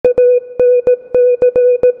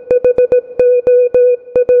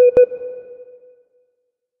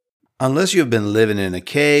Unless you've been living in a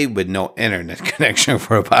cave with no internet connection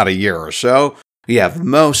for about a year or so, you have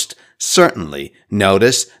most certainly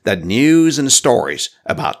noticed that news and stories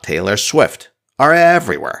about Taylor Swift are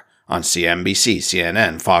everywhere on CNBC,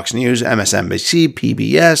 CNN, Fox News, MSNBC,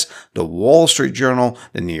 PBS, The Wall Street Journal,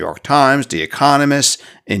 The New York Times, The Economist,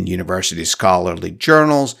 in university scholarly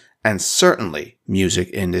journals, and certainly music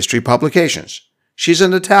industry publications. She's in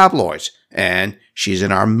the tabloids, and she's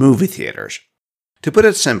in our movie theaters. To put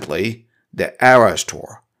it simply, the Eras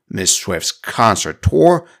Tour, Miss Swift's concert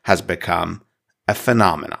tour, has become a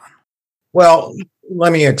phenomenon. Well,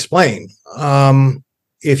 let me explain.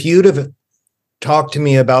 If you'd have talked to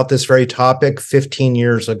me about this very topic 15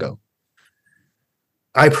 years ago,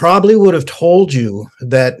 I probably would have told you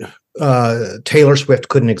that Taylor Swift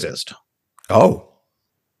couldn't exist. Oh.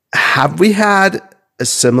 Have we had a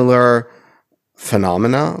similar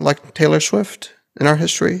phenomena like Taylor Swift in our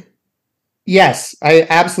history? Yes, I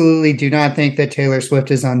absolutely do not think that Taylor Swift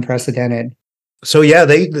is unprecedented. So yeah,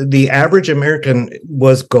 the average American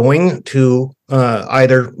was going to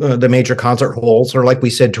either the major concert halls or, like we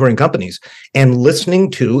said, touring companies and listening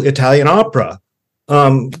to Italian opera.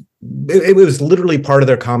 It was literally part of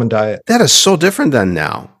their common diet. That is so different than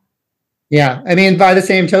now. Yeah, I mean, by the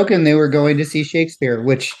same token, they were going to see Shakespeare,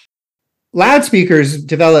 which loudspeakers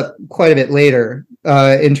developed quite a bit later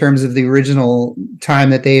in terms of the original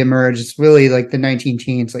time that they emerged. It's really like the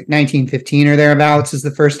 19-teens, like 1915 or thereabouts is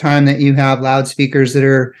the first time that you have loudspeakers that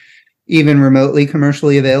are even remotely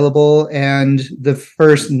commercially available. And the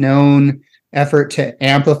first known effort to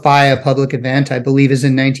amplify a public event, I believe, is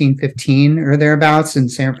in 1915 or thereabouts in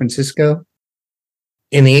San Francisco.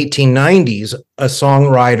 In the 1890s, a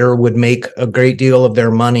songwriter would make a great deal of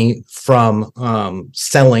their money from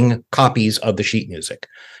selling copies of the sheet music.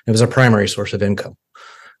 It was a primary source of income.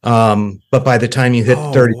 But by the time you hit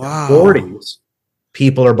the 30s, 40s,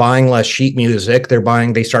 people are buying less sheet music.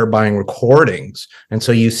 They start buying recordings. And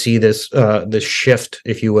so you see this shift,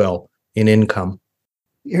 if you will, in income.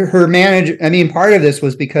 Her manager, I mean, part of this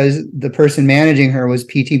was because the person managing her was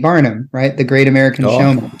P.T. Barnum, right? The Great American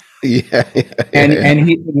Showman. Yeah. And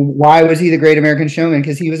why was he the Great American Showman?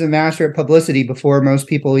 Because he was a master at publicity before most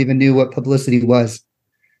people even knew what publicity was.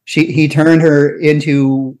 He turned her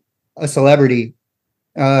into a celebrity.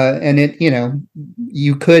 And it,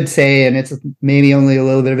 you could say, and it's maybe only a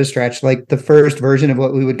little bit of a stretch, like the first version of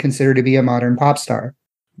what we would consider to be a modern pop star.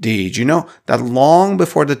 Did you know that long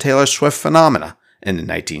before the Taylor Swift phenomena in the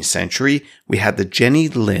 19th century, we had the Jenny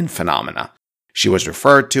Lind phenomena? She was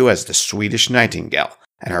referred to as the Swedish Nightingale,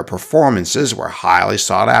 and her performances were highly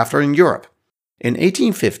sought after in Europe. In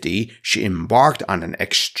 1850, she embarked on an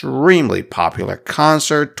extremely popular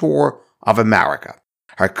concert tour of America.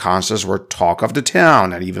 Her concerts were talk of the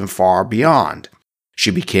town and even far beyond.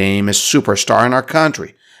 She became a superstar in our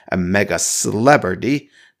country, a mega celebrity,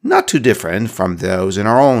 not too different from those in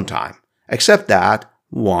our own time, except that,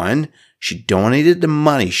 1, she donated the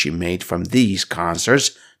money she made from these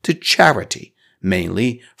concerts to charity,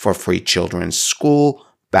 mainly for free children's school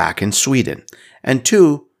back in Sweden. And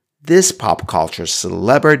 2, this pop culture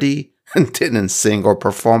celebrity didn't sing or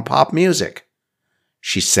perform pop music.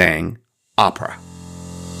 She sang opera.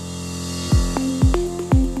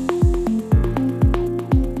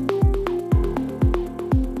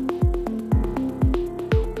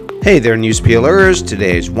 Hey there, News Peelers.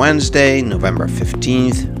 Today is Wednesday, November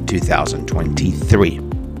 15th, 2023.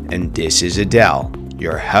 And this is Adele,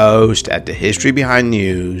 your host at the History Behind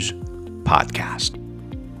News podcast.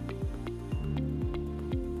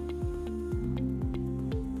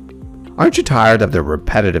 Aren't you tired of the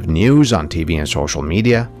repetitive news on TV and social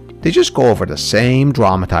media? They just go over the same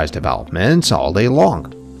dramatized developments all day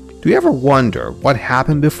long. Do you ever wonder what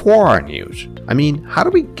happened before our news? I mean, how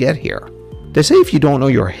did we get here? They say if you don't know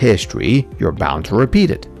your history, you're bound to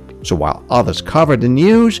repeat it. So while others cover the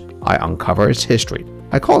news, I uncover its history.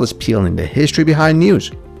 I call this peeling the history behind news,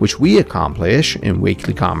 which we accomplish in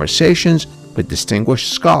weekly conversations with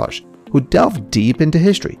distinguished scholars who delve deep into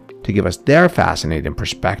history to give us their fascinating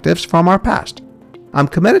perspectives from our past. I'm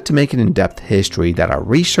committed to making in-depth history that are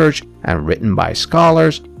researched and written by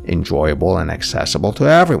scholars, enjoyable and accessible to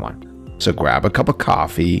everyone. So grab a cup of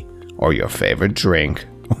coffee or your favorite drink,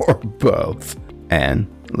 or both, and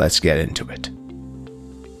let's get into it.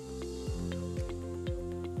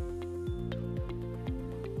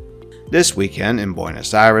 This weekend in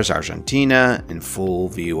Buenos Aires, Argentina, in full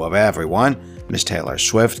view of everyone, Miss Taylor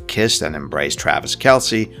Swift kissed and embraced Travis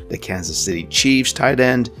Kelce, the Kansas City Chiefs tight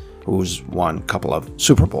end, who's won a couple of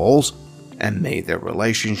Super Bowls, and made their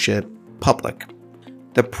relationship public.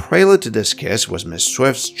 The prelude to this kiss was Miss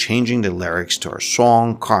Swift's changing the lyrics to her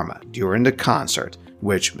song Karma during the concert,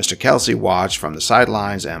 which Mr. Kelsey watched from the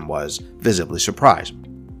sidelines and was visibly surprised.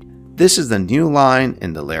 This is the new line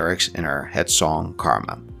in the lyrics in her hit song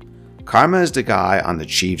Karma. Karma is the guy on the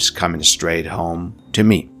Chiefs coming straight home to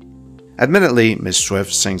me. Admittedly, Ms.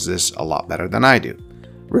 Swift sings this a lot better than I do.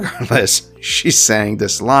 Regardless, she sang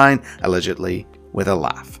this line allegedly with a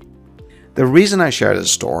laugh. The reason I share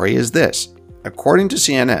this story is this. According to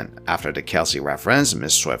CNN, after the Kelsey reference,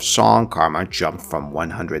 Ms. Swift's song Karma jumped from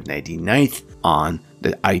 189th on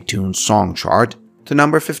the iTunes song chart to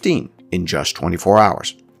number 15 in just 24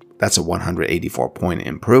 hours. That's a 184-point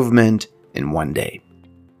improvement in one day.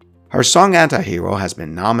 Her song Antihero has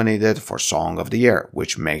been nominated for Song of the Year,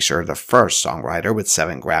 which makes her the first songwriter with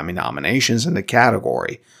 7 Grammy nominations in the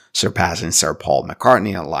category, surpassing Sir Paul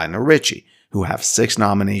McCartney and Lionel Richie, who have 6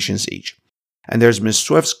 nominations each. And there's Ms.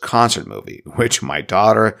 Swift's concert movie, which my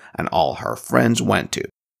daughter and all her friends went to.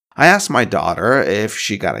 I asked my daughter if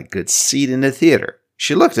she got a good seat in the theater.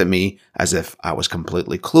 She looked at me as if I was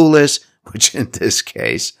completely clueless, which in this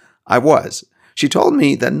case, I was. She told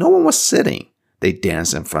me that no one was sitting. They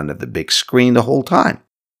danced in front of the big screen the whole time.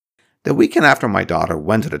 The weekend after my daughter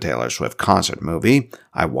went to the Taylor Swift concert movie,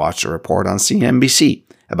 I watched a report on CNBC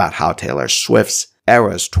about how Taylor Swift's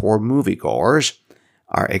Eras Tour moviegoers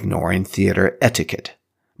are ignoring theater etiquette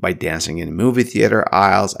by dancing in movie theater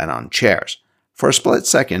aisles and on chairs. For a split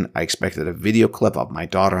second, I expected a video clip of my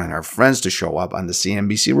daughter and her friends to show up on the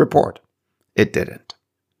CNBC report. It didn't.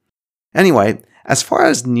 Anyway, as far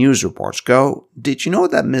as news reports go, did you know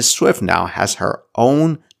that Ms. Swift now has her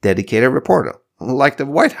own dedicated reporter, like the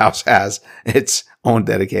White House has its own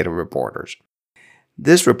dedicated reporters?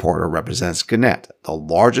 This reporter represents Gannett, the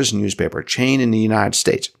largest newspaper chain in the United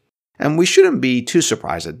States. And we shouldn't be too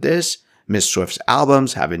surprised at this. Ms. Swift's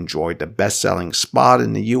albums have enjoyed the best-selling spot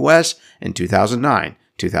in the US in 2009,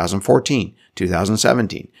 2014,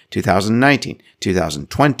 2017, 2019,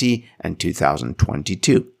 2020, and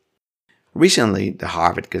 2022. Recently, the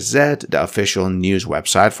Harvard Gazette, the official news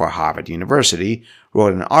website for Harvard University,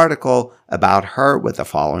 wrote an article about her with the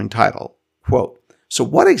following title, quote, "So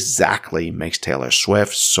what exactly makes Taylor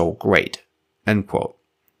Swift so great?" End quote.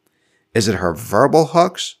 Is it her verbal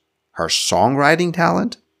hooks? Her songwriting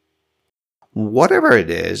talent? Whatever it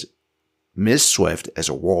is, Ms. Swift is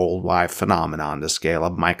a worldwide phenomenon on the scale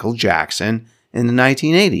of Michael Jackson in the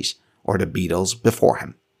 1980s or the Beatles before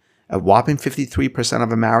him. A whopping 53%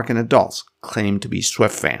 of American adults claim to be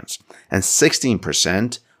Swift fans, and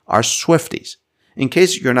 16% are Swifties. In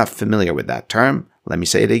case you're not familiar with that term, let me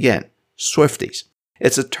say it again, Swifties.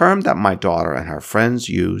 It's a term that my daughter and her friends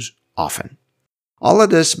use often. All of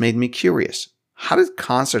this made me curious. How did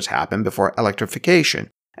concerts happen before electrification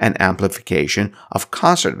and amplification of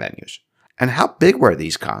concert venues? And how big were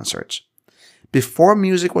these concerts? Before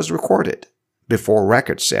music was recorded, before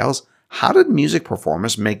record sales, how did music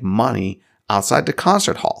performers make money outside the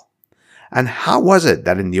concert hall? And how was it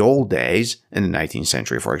that in the old days, in the 19th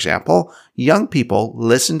century for example, young people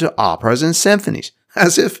listened to operas and symphonies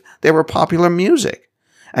as if they were popular music?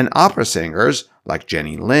 And opera singers like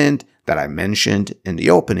Jenny Lind that I mentioned in the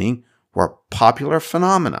opening were popular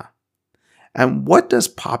phenomena. And what does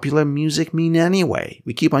popular music mean anyway?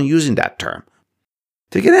 We keep on using that term.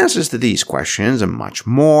 To get answers to these questions and much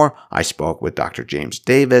more, I spoke with Dr. James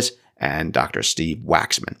Davis and Dr. Steve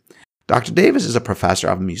Waxman. Dr. Davis is a professor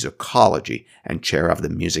of musicology and chair of the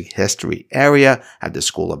music history area at the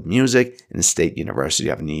School of Music in the State University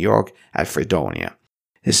of New York at Fredonia.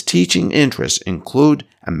 His teaching interests include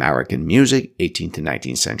American music, 18th to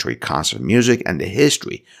 19th century concert music, and the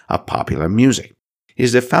history of popular music. He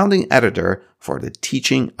is the founding editor for the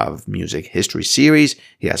Teaching of Music History series.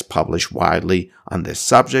 He has published widely on these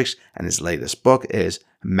subjects, and his latest book is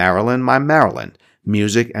Maryland, My Maryland,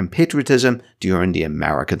 Music and Patriotism During the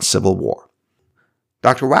American Civil War.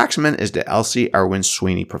 Dr. Waxman is the L.C. Erwin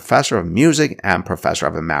Sweeney Professor of Music and Professor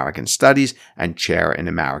of American Studies and Chair in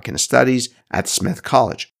American Studies at Smith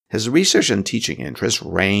College. His research and teaching interests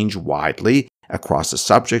range widely across the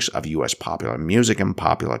subjects of U.S. popular music and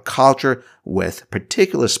popular culture, with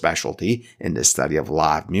particular specialty in the study of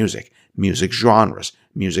live music, music genres,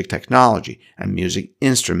 music technology, and music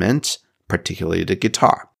instruments, particularly the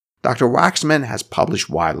guitar. Dr. Waxman has published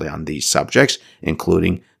widely on these subjects,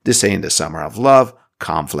 including This Ain't the Summer of Love,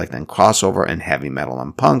 Conflict and Crossover in Heavy Metal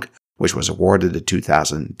and Punk, which was awarded the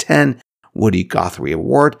 2010 Woody Guthrie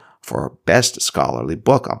Award for Best Scholarly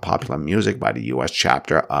Book on Popular Music by the U.S.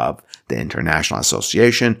 chapter of the International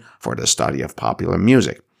Association for the Study of Popular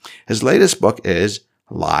Music. His latest book is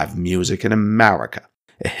Live Music in America,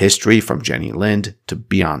 A History from Jenny Lind to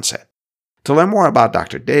Beyoncé. To learn more about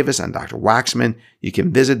Dr. Davis and Dr. Waxman, you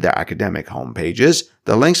can visit their academic homepages,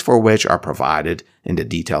 the links for which are provided in the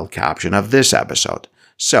detailed caption of this episode.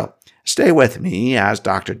 So, stay with me as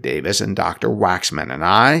Dr. Davis and Dr. Waxman and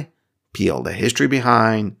I peel the history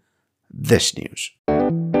behind this news.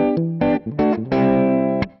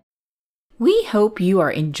 We hope you are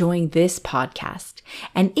enjoying this podcast.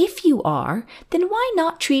 And if you are, then why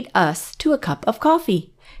not treat us to a cup of coffee?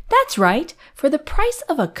 That's right. For the price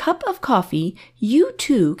of a cup of coffee, you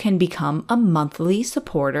too can become a monthly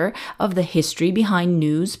supporter of the History Behind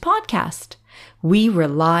News podcast. We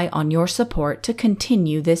rely on your support to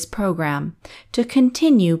continue this program, to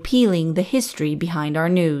continue peeling the history behind our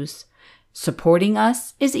news. Supporting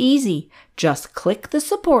us is easy. Just click the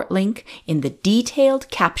support link in the detailed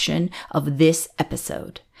caption of this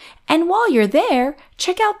episode. And while you're there,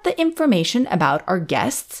 check out the information about our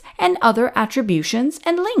guests and other attributions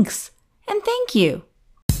and links. And thank you.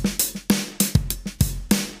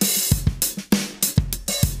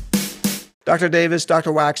 Dr. Davis,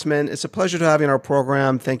 Dr. Waxman, it's a pleasure to have you on our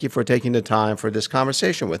program. Thank you for taking the time for this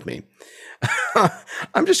conversation with me.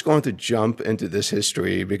 I'm just going to jump into this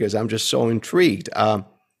history because I'm just so intrigued.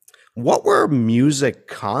 What were music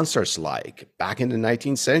concerts like back in the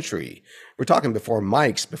 19th century? We're talking before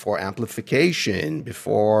mics, before amplification,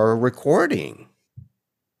 before recording.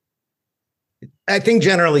 I think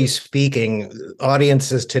generally speaking,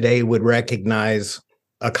 audiences today would recognize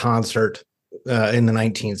a concert in the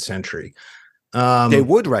 19th century. They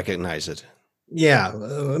would recognize it. Yeah,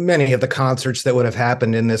 many of the concerts that would have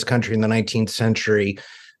happened in this country in the 19th century,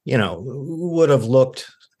 would have looked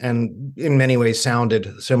and in many ways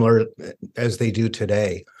sounded similar as they do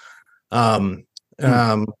today.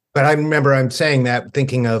 But I remember I'm saying that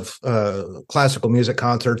thinking of classical music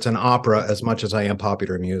concerts and opera as much as I am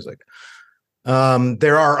popular music.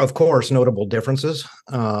 There are, of course, notable differences.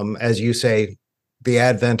 As you say, the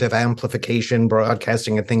advent of amplification,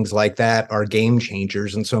 broadcasting, and things like that are game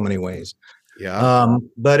changers in so many ways. Yeah.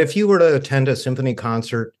 But if you were to attend a symphony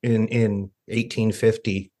concert in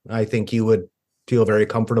 1850, I think you would feel very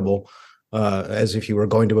comfortable as if you were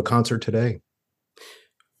going to a concert today.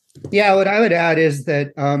 Yeah, what I would add is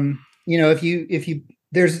that if you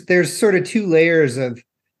there's sort of two layers of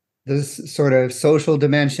this sort of social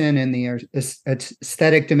dimension and the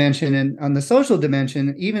aesthetic dimension. And on the social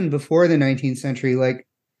dimension, even before the 19th century, like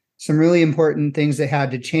some really important things that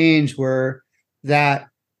had to change were that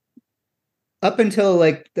up until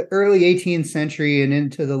like the early 18th century and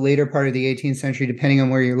into the later part of the 18th century, depending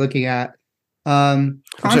on where you're looking at. So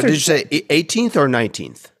did you say 18th or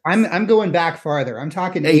 19th? I'm going back farther. I'm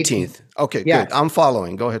talking 18th. Okay, yeah. Good. I'm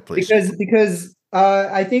following. Go ahead, please. Because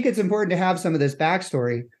I think it's important to have some of this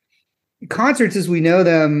backstory. Concerts, as we know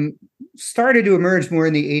them, started to emerge more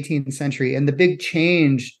in the 18th century, and the big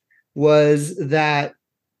change was that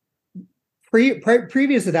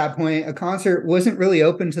previous to that point, a concert wasn't really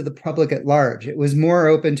open to the public at large. It was more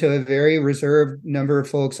open to a very reserved number of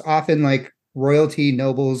folks, often like royalty,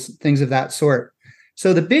 nobles, things of that sort.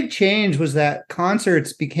 So the big change was that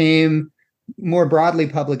concerts became more broadly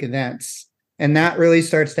public events, and that really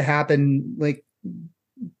starts to happen like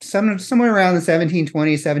somewhere around the 1720s,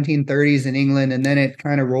 1730s in England, and then it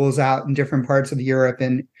kind of rolls out in different parts of Europe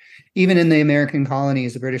and even in the American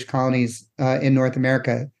colonies, the British colonies in North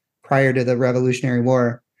America prior to the Revolutionary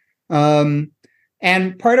War.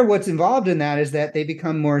 And part of what's involved in that is that they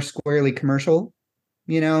become more squarely commercial.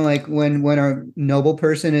 Like when a noble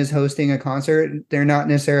person is hosting a concert, they're not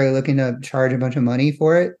necessarily looking to charge a bunch of money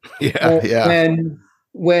for it. Yeah.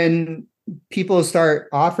 When people start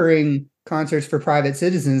offering concerts for private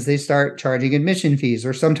citizens, they start charging admission fees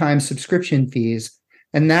or sometimes subscription fees.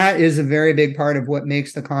 And that is a very big part of what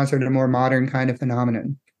makes the concert a more modern kind of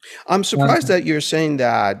phenomenon. I'm surprised that you're saying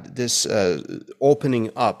that this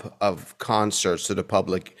opening up of concerts to the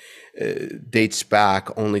public dates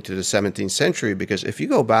back only to the 17th century, because if you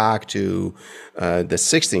go back to the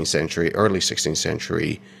 16th century, early 16th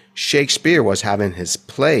century, Shakespeare was having his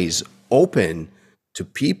plays open to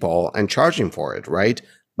people and charging for it, right?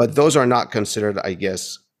 But those are not considered, I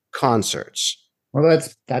guess, concerts. Well,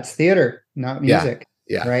 that's theater, not music.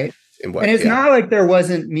 Yeah. Right. And it's not like there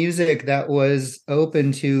wasn't music that was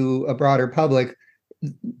open to a broader public.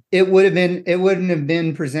 It wouldn't have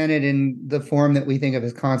been presented in the form that we think of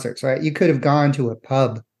as concerts, right? You could have gone to a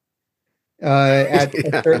pub at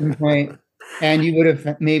a certain point, and you would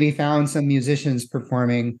have maybe found some musicians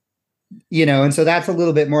performing, and so that's a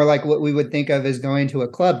little bit more like what we would think of as going to a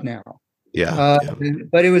club now.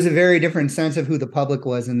 But it was a very different sense of who the public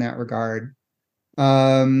was in that regard.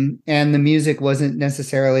 And the music wasn't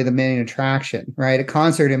necessarily the main attraction, right? A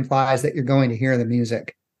concert implies that you're going to hear the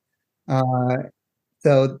music.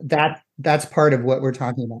 So that's part of what we're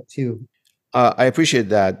talking about too. I appreciate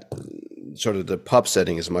that. Sort of the pub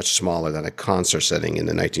setting is much smaller than a concert setting in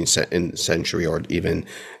the 19th century or even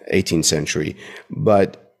 18th century.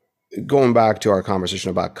 But going back to our conversation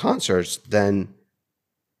about concerts, then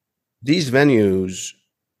these venues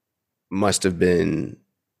must have been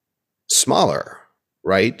smaller,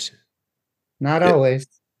 right? Not always.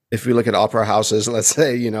 If we look at opera houses, let's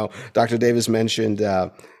say, Dr. Davis mentioned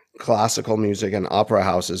classical music and opera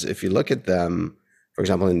houses. If you look at them, for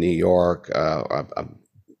example, in New York, I've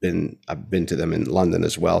been to them in London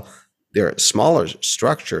as well. They're smaller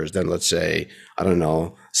structures than, let's say, I don't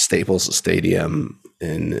know, Staples Stadium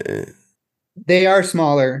They are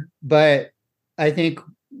smaller, but I think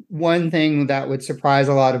one thing that would surprise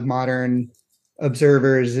a lot of modern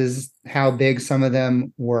observers is how big some of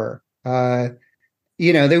them were.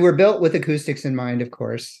 They were built with acoustics in mind, of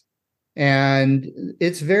course, and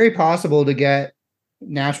it's very possible to get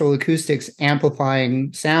natural acoustics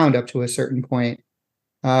amplifying sound up to a certain point.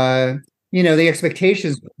 The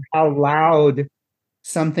expectations for how loud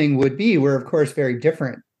something would be were, of course, very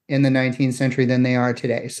different in the 19th century than they are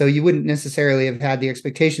today. So you wouldn't necessarily have had the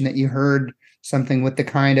expectation that you heard something with the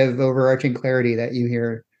kind of overarching clarity that you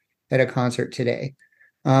hear at a concert today.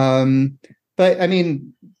 But I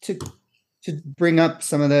mean, to bring up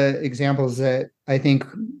some of the examples that I think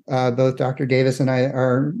both Dr. Davis and I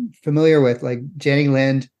are familiar with, like Jenny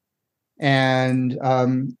Lind and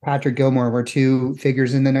Patrick Gilmore were two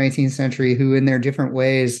figures in the 19th century who, in their different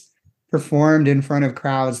ways, performed in front of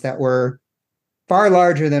crowds that were far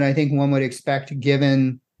larger than I think one would expect,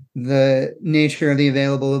 given the nature of the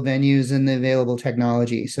available venues and the available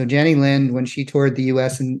technology. So Jenny Lind, when she toured the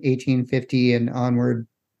US in 1850 and onward,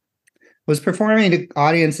 was performing to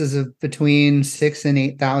audiences of between 6,000 and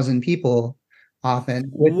 8,000 people,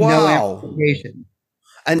 often with no amplification.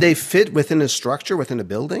 And they fit within a structure, within a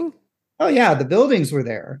building? Oh yeah, the buildings were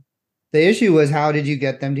there. The issue was, how did you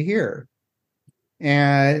get them to hear?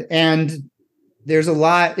 And there's a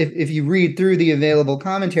lot, if you read through the available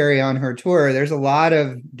commentary on her tour, there's a lot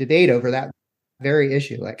of debate over that very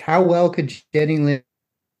issue. Like, how well could Jenny Lind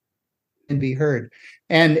be heard?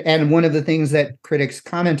 And one of the things that critics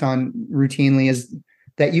comment on routinely is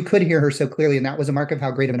that you could hear her so clearly, and that was a mark of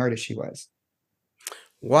how great of an artist she was.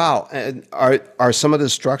 Wow. And are some of the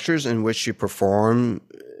structures in which you perform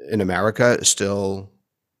in America still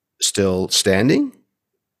standing?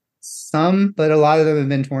 Some, but a lot of them have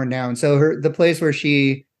been torn down. So the place where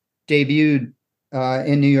she debuted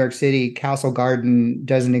in New York City, Castle Garden,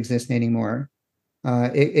 doesn't exist anymore.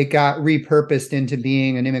 It got repurposed into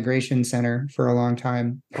being an immigration center for a long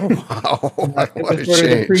time. Oh, wow.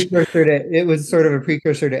 It was sort of a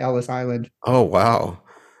precursor to Ellis Island. Oh, wow.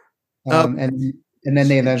 And then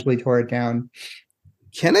they eventually tore it down.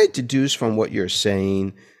 Can I deduce from what you're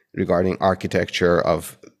saying regarding architecture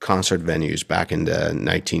of concert venues back in the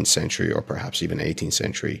 19th century or perhaps even 18th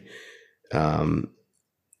century,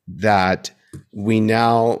 that we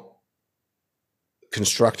now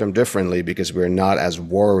construct them differently because we're not as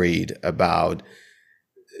worried about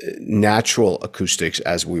natural acoustics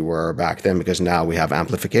as we were back then, because now we have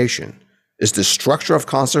amplification? Is the structure of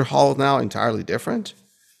concert halls now entirely different?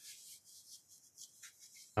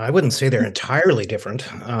 I wouldn't say they're entirely different.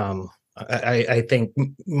 I think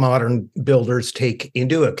modern builders take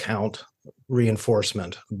into account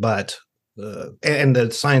reinforcement, but and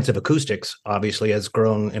the science of acoustics obviously has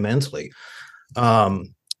grown immensely.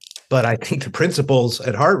 But I think the principles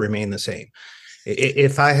at heart remain the same.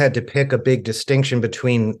 If I had to pick a big distinction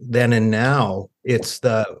between then and now, it's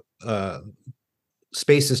the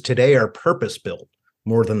spaces today are purpose-built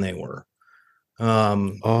more than they were.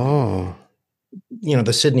 The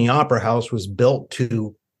Sydney Opera House was built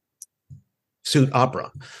to suit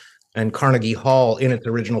opera, and Carnegie Hall, in its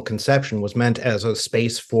original conception, was meant as a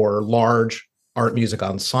space for large art music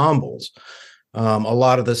ensembles. A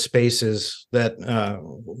lot of the spaces that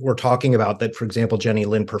we're talking about that, for example, Jenny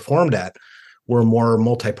Lind performed at, were more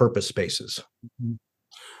multi-purpose spaces.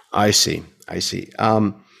 I see. We've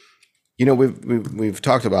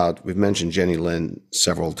mentioned Jenny Lind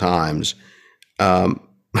several times, and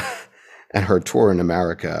her tour in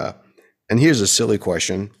America. And here's a silly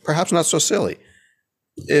question, perhaps not so silly.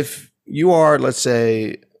 If you are, let's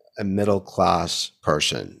say, a middle-class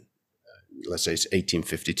person, let's say it's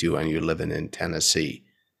 1852 and you're living in Tennessee,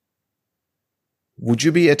 would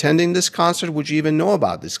you be attending this concert? Would you even know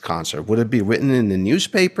about this concert? Would it be written in the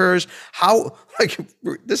newspapers?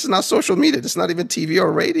 This is not social media. This is not even TV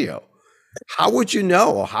or radio. How would you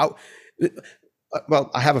know? Well,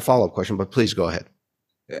 I have a follow-up question, but please go ahead.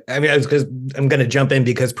 I mean, I'm going to jump in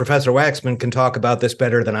because Professor Waxman can talk about this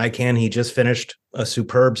better than I can. He just finished a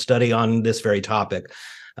superb study on this very topic.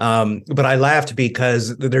 But I laughed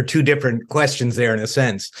because there are two different questions there in a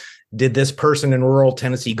sense. Did this person in rural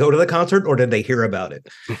Tennessee go to the concert, or did they hear about it?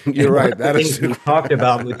 You're right. That is we talked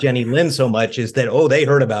about with Jenny Lind so much is that, oh, they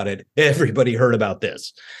heard about it. Everybody heard about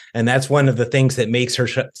this. And that's one of the things that makes her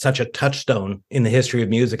such a touchstone in the history of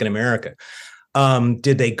music in America.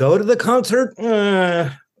 Did they go to the concert?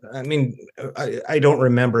 I mean, I don't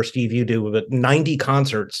remember, Steve, you do, but 90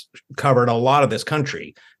 concerts covered a lot of this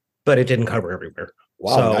country, but it didn't cover everywhere.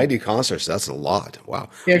 Wow, so, 90 concerts. That's a lot. Wow.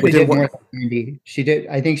 She actually did more than 90.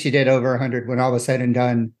 I think she did over 100 when all was said and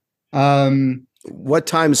done. What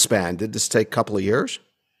time span? Did this take a couple of years?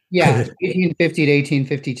 Yeah, 1850 to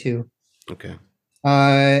 1852. Okay.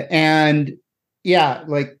 And yeah,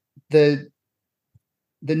 like the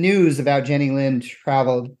news about Jenny Lind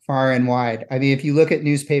traveled far and wide. I mean, if you look at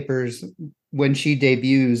newspapers when she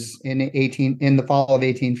debuts in the fall of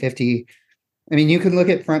 1850, I mean, you can look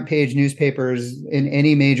at front page newspapers in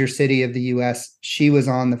any major city of the US. She was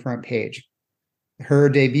on the front page. Her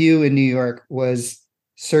debut in New York was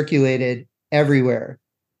circulated everywhere.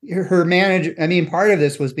 Her part of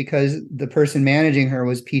this was because the person managing her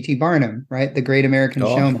was P.T. Barnum, right? The Great American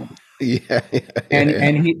Showman.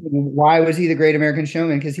 Why was he the Great American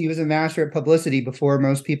Showman? Because he was a master at publicity before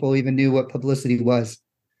most people even knew what publicity was.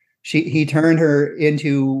 He turned her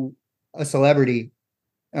into a celebrity.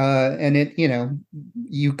 And it,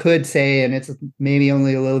 you could say, and it's maybe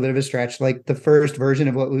only a little bit of a stretch, like the first version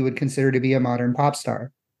of what we would consider to be a modern pop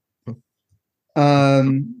star.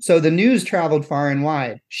 So the news traveled far and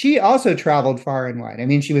wide. She also traveled far and wide. I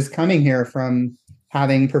mean, she was coming here from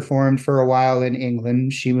having performed for a while in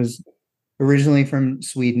England. She was originally from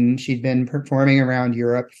Sweden. She'd been performing around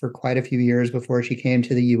Europe for quite a few years before she came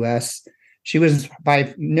to the US. She was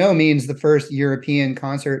by no means the first European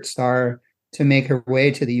concert star to make her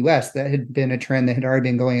way to the US. That had been a trend that had already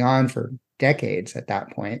been going on for decades at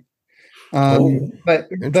that point. But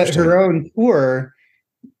her own tour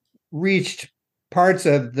reached parts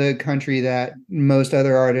of the country that most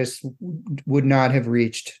other artists would not have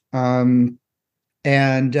reached. So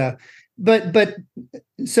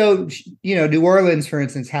New Orleans, for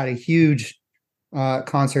instance, had a huge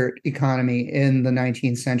concert economy in the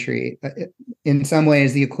 19th century. In some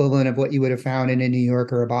ways, the equivalent of what you would have found in a New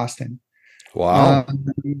York or a Boston. Wow.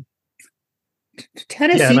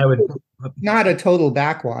 Tennessee, not a total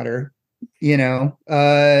backwater,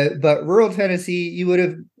 but rural Tennessee, you would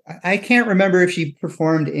have. I can't remember if she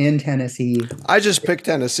performed in Tennessee. I just picked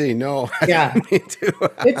Tennessee. No. Yeah. Me too.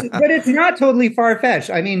 But it's not totally far-fetched.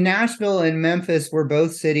 I mean, Nashville and Memphis were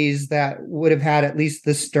both cities that would have had at least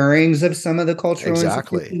the stirrings of some of the cultural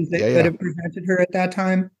institutions that could have presented her at that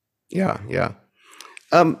time. Yeah, yeah.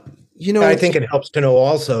 I think it helps to know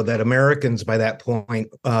also that Americans by that point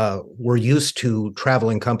were used to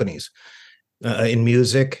traveling companies in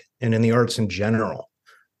music and in the arts in general.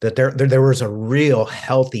 That there was a real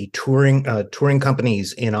healthy touring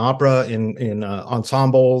companies in opera, in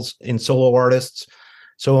ensembles, in solo artists.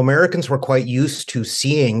 So Americans were quite used to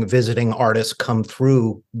seeing visiting artists come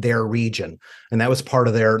through their region, and that was part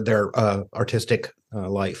of their artistic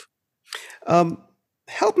life.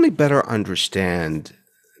 Help me better understand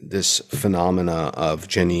this phenomena of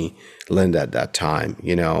Jenny Lind at that time.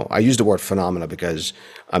 I use the word phenomena because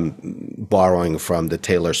I'm borrowing from the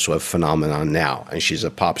Taylor Swift phenomenon now, and she's a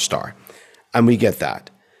pop star. And we get that.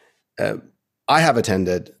 I have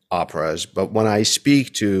attended operas, but when I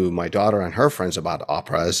speak to my daughter and her friends about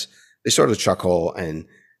operas, they sort of chuckle. And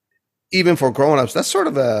even for grown-ups, that's sort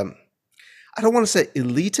of I don't want to say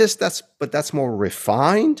elitist, but that's more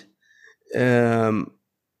refined.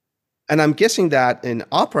 And I'm guessing that in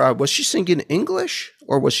opera, was she singing English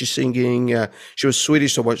or was she singing, she was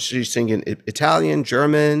Swedish, so was she singing Italian,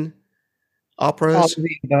 German operas? All of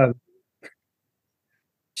the above.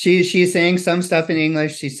 She sang some stuff in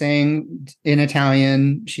English. She sang in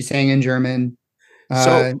Italian. She sang in German.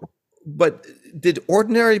 But did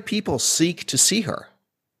ordinary people seek to see her?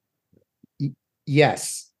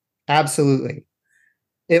 Yes, absolutely.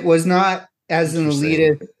 It was not as an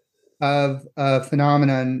elitist of a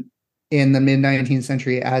phenomenon in the mid-19th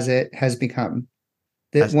century as it has become.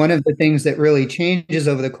 One of the things that really changes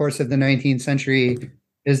over the course of the 19th century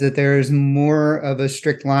is that there's more of a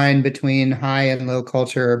strict line between high and low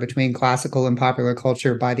culture, between classical and popular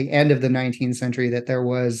culture by the end of the 19th century that there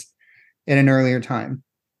was in an earlier time.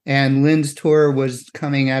 And Lind's tour was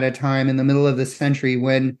coming at a time in the middle of the century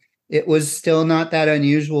when it was still not that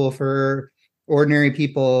unusual for ordinary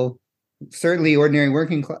people certainly ordinary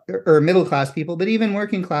working class or middle class people, but even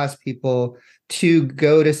working class people, to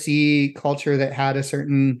go to see culture that had a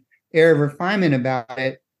certain air of refinement about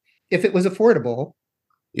it if it was affordable.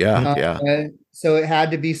 Yeah, yeah. So it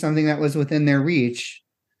had to be something that was within their reach.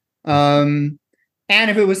 And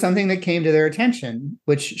if it was something that came to their attention,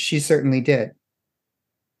 which she certainly did.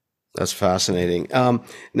 That's fascinating. Now,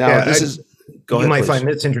 this is. Go ahead, you might please. find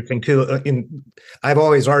this interesting too. I've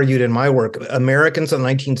always argued in my work, Americans in the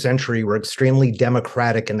 19th century were extremely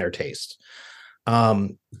democratic in their taste.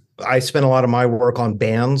 I spent a lot of my work on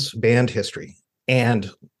band history. And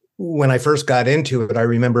when I first got into it, I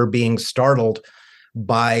remember being startled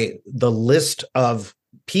by the list of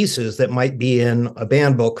pieces that might be in a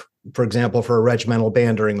band book, for example, for a regimental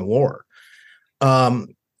band during the war.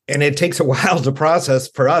 And it takes a while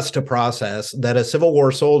for us to process that a Civil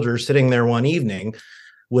War soldier sitting there one evening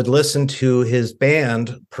would listen to his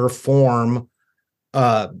band perform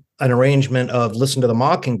an arrangement of Listen to the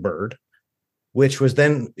Mockingbird, which was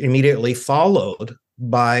then immediately followed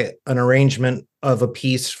by an arrangement of a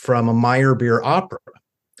piece from a Meyerbeer opera.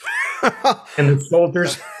 And the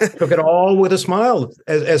soldiers took it all with a smile.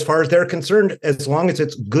 As far as they're concerned, as long as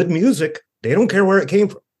it's good music, they don't care where it came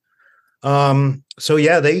from. So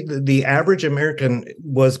yeah, the average American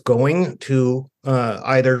was going to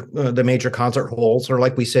either the major concert halls or,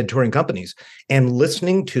 like we said, touring companies and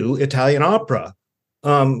listening to Italian opera.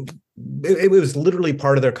 It was literally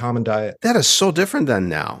part of their common diet. That is so different than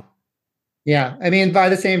now. Yeah. I mean, by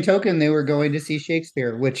the same token, they were going to see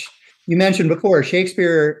Shakespeare, which you mentioned before.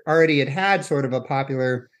 Shakespeare already had sort of a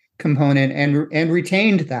popular component and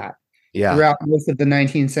retained that. Yeah. Throughout most of the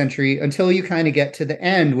 19th century, until you kind of get to the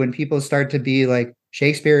end when people start to be like,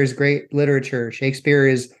 Shakespeare is great literature. Shakespeare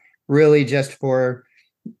is really just for,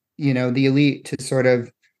 the elite to sort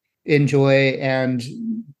of enjoy and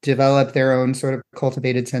develop their own sort of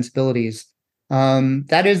cultivated sensibilities.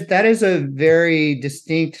 That is a very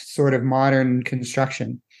distinct sort of modern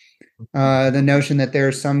construction. The notion that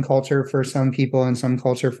there's some culture for some people and some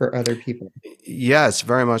culture for other people. Yeah, it's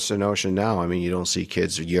very much the notion now. I mean, you don't see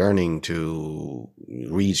kids yearning to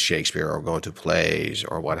read Shakespeare or go to plays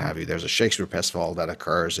or what have you. There's a Shakespeare festival that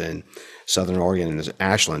occurs in Southern Oregon in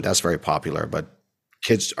Ashland. That's very popular, but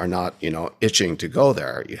kids are not, itching to go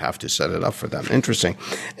there. You have to set it up for them. Interesting.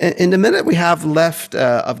 In the minute we have left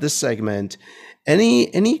of this segment,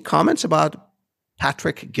 any comments about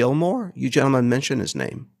Patrick Gilmore? You gentlemen mentioned his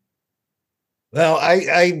name. Well,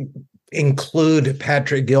 I include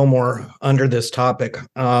Patrick Gilmore under this topic.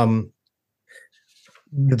 The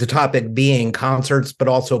topic being concerts, but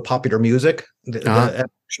also popular music, the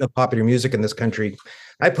popular music in this country.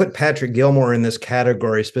 I put Patrick Gilmore in this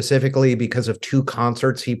category specifically because of two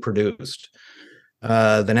concerts he produced.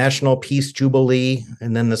 The National Peace Jubilee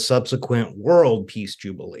and then the subsequent World Peace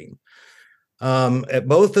Jubilee. At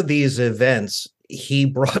both of these events, he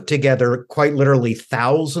brought together quite literally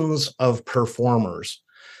thousands of performers,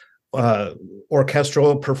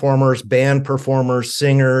 orchestral performers, band performers,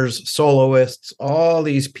 singers, soloists, all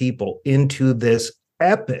these people into this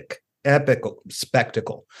epic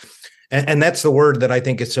spectacle. And that's the word that I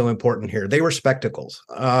think is so important here. They were spectacles.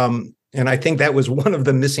 And I think that was one of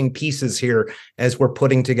the missing pieces here as we're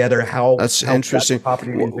putting together how interesting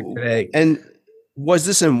popular music today. And was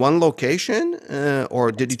this in one location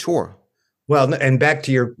or did he tour? Well, and back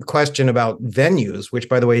to your question about venues, which,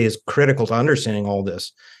 by the way, is critical to understanding all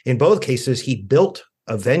this. In both cases, he built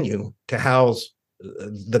a venue to house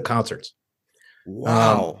the concerts.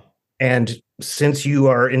 Wow. And since you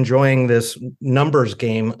are enjoying this numbers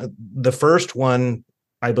game, the first one,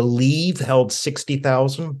 I believe, held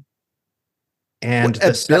 60,000. And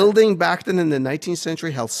a building back then in the 19th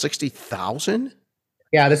century held 60,000?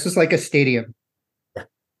 Yeah, this was like a stadium.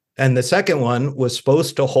 And the second one was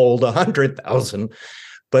supposed to hold 100,000,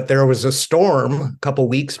 but there was a storm a couple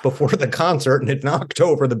weeks before the concert and it knocked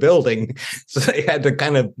over the building. So they had to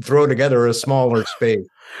kind of throw together a smaller space.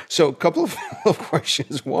 So a couple of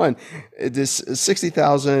questions. One, this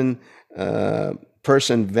 60,000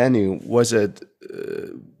 person venue, was it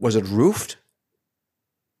roofed?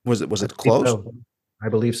 Was it closed? I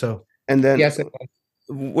believe so. And then yes, it was.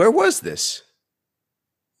 Where was this?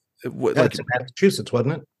 That's in Massachusetts,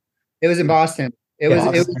 wasn't it? It was in Boston. It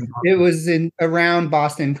was in around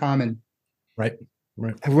Boston Common. Right.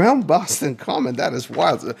 Around Boston Common. That is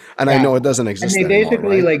wild. And I know it doesn't exist anymore. And they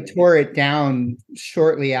basically right? tore it down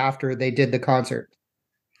shortly after they did the concert.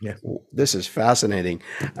 Yeah. This is fascinating.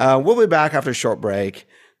 We'll be back after a short break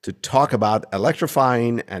to talk about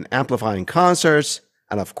electrifying and amplifying concerts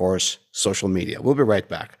and, of course, social media. We'll be right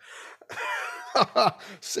back.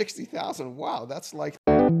 60,000. Wow. That's like...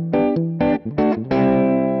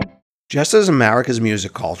 Just as America's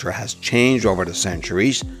music culture has changed over the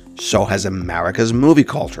centuries, so has America's movie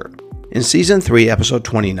culture. In Season 3, Episode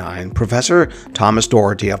 29, Professor Thomas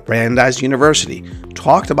Doherty of Brandeis University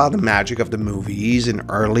talked about the magic of the movies in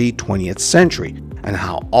early 20th century and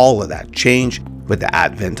how all of that changed with the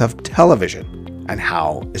advent of television and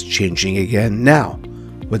how it's changing again now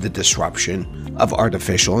with the disruption of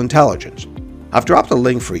artificial intelligence. I've dropped a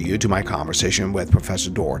link for you to my conversation with Professor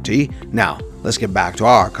Doherty. Now, let's get back to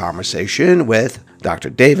our conversation with Dr.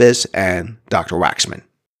 Davis and Dr. Waxman.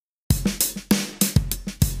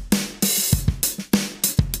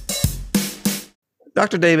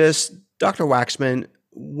 Dr. Davis, Dr. Waxman,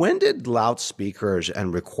 when did loudspeakers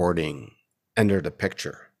and recording enter the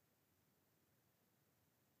picture?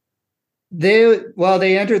 They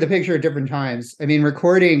enter the picture at different times. I mean,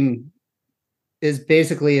 recording is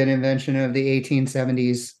basically an invention of the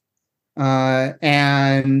 1870s.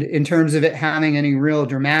 And in terms of it having any real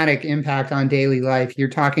dramatic impact on daily life, you're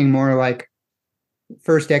talking more like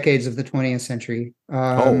first decades of the 20th century.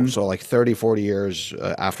 So like 30, 40 years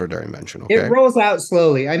after their invention. Okay. It rolls out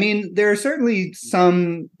slowly. I mean, there are certainly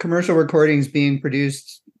some commercial recordings being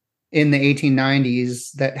produced in the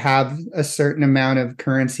 1890s that have a certain amount of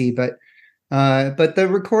currency, but the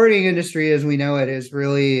recording industry as we know it is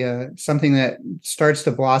really something that starts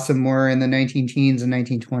to blossom more in the 19-teens and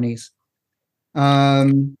 1920s.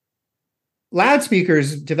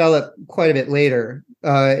 Loudspeakers developed quite a bit later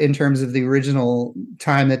in terms of the original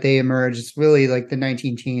time that they emerged. It's really like the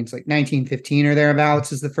 19-teens, like 1915 or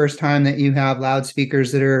thereabouts is the first time that you have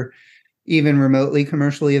loudspeakers that are even remotely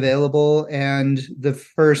commercially available. And the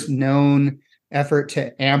first known effort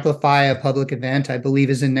to amplify a public event, I believe,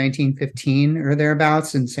 is in 1915 or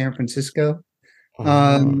thereabouts in San Francisco.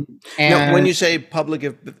 Now, when you say public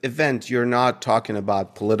event, you're not talking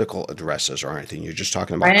about political addresses or anything. You're just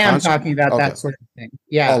talking about I am talking about that sort of thing.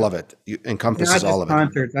 Yeah. All of it. Encompasses all of it.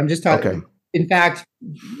 Concerts. I'm just talking. Okay. In fact,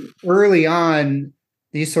 early on,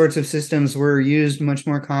 these sorts of systems were used much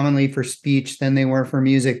more commonly for speech than they were for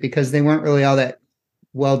music because they weren't really all that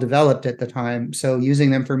well developed at the time. So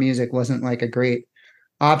using them for music wasn't like a great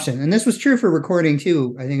option. And this was true for recording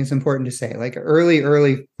too. I think it's important to say, like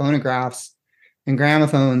early phonographs and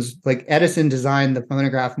gramophones, like Edison designed the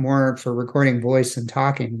phonograph more for recording voice and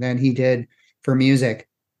talking than he did for music.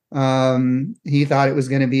 He thought it was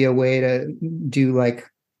going to be a way to do like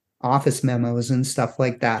office memos and stuff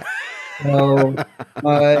like that. So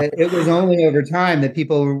it was only over time that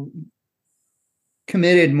people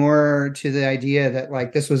committed more to the idea that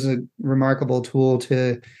like this was a remarkable tool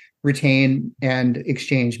to retain and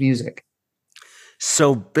exchange music.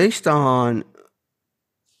 So based on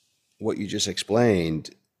what you just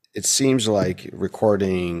explained, it seems like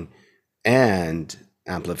recording and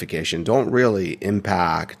amplification don't really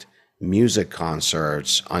impact music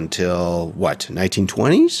concerts until what,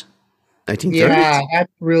 1920s? 1930s? Yeah,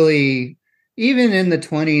 that's really, even in the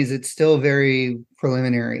 20s, it's still very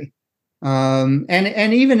preliminary.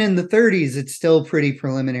 And even in the 30s, it's still pretty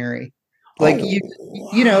preliminary. Like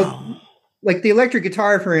you know, like the electric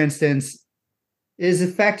guitar, for instance, is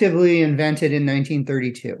effectively invented in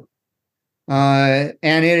 1932. And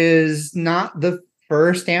it is not the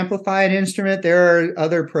first amplified instrument. There are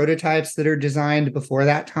other prototypes that are designed before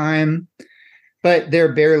that time, but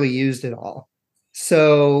they're barely used at all.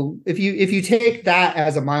 So if you take that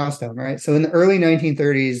as a milestone, right? So in the early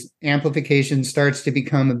 1930s, amplification starts to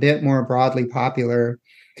become a bit more broadly popular,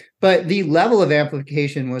 but the level of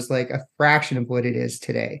amplification was like a fraction of what it is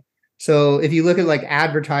today. So if you look at like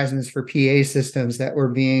advertisements for PA systems that were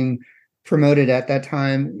being promoted at that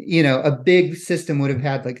time, you know, a big system would have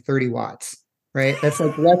had like 30 watts, right? That's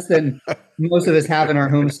like less than most of us have in our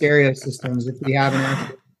home stereo systems if we have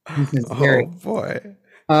an stereo. Oh boy.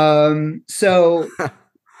 So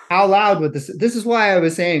how loud would this is why I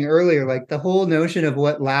was saying earlier, like the whole notion of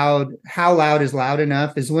how loud is loud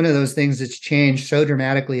enough is one of those things that's changed so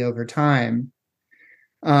dramatically over time.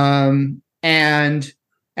 And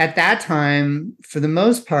at that time, for the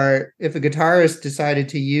most part, if a guitarist decided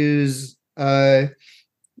to use an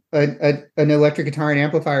electric guitar and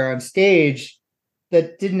amplifier on stage,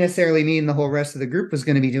 that didn't necessarily mean the whole rest of the group was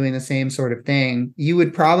going to be doing the same sort of thing. You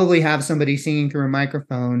would probably have somebody singing through a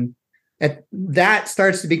microphone. That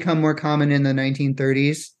starts to become more common in the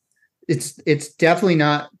 1930s. It's definitely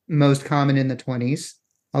not most common in the 20s,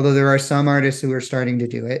 although there are some artists who are starting to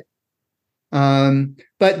do it.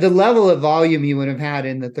 But the level of volume you would have had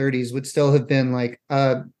in the 30s would still have been like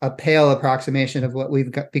a pale approximation of what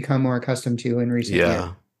we've become more accustomed to in recent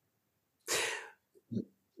years.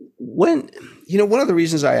 When, one of the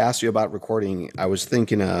reasons I asked you about recording, I was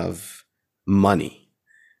thinking of money.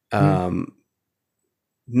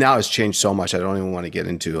 now it's changed so much. I don't even want to get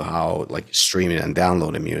into how like streaming and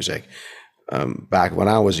downloading music. Back when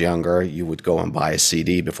I was younger, you would go and buy a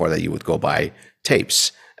CD. Before that, you would go buy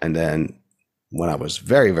tapes. And then when I was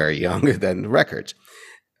very, very young, then records.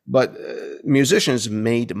 But musicians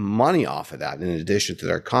made money off of that. In addition to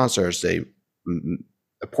their concerts, a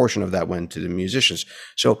portion of that went to the musicians.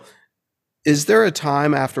 So is there a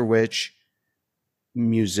time after which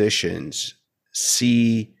musicians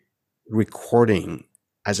see recording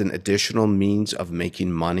as an additional means of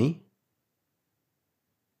making money?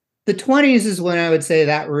 The 20s is when I would say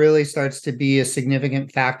that really starts to be a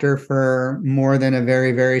significant factor for more than a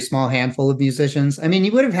very, very small handful of musicians. I mean,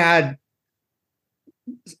 you would have had,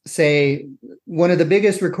 say, one of the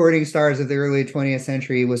biggest recording stars of the early 20th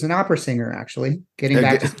century was an opera singer, actually, getting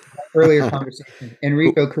back to earlier conversation,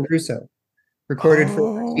 Enrico Caruso, recorded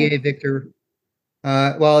for S3E45 Victor.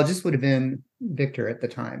 Well, it just would have been Victor at the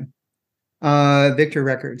time, Victor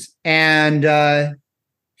Records. And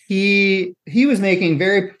he was making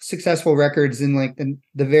very successful records in like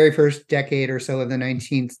the very first decade or so of the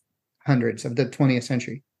 1900s of the 20th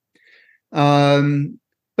century.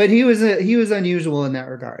 But he was unusual in that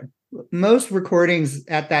regard. Most recordings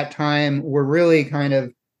at that time were really kind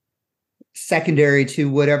of secondary to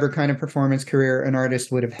whatever kind of performance career an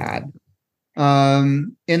artist would have had.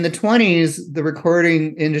 In the 20s, the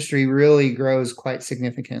recording industry really grows quite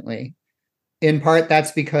significantly. In part,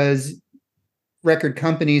 that's because record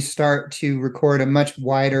companies start to record a much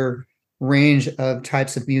wider range of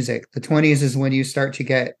types of music. The 20s is when you start to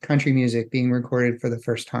get country music being recorded for the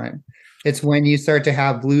first time. It's when you start to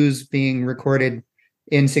have blues being recorded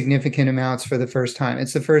in significant amounts for the first time.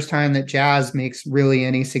 It's the first time that jazz makes really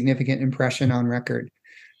any significant impression on record.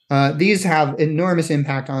 These have enormous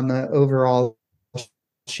impact on the overall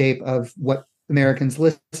shape of what Americans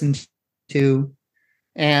listen to.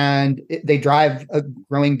 And they drive a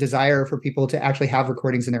growing desire for people to actually have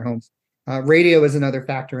recordings in their homes. Radio is another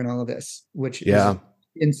factor in all of this, which is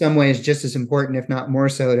in some ways just as important, if not more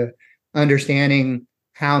so, to understanding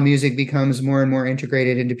how music becomes more and more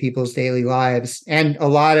integrated into people's daily lives. And a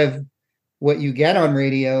lot of what you get on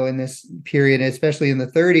radio in this period, especially in the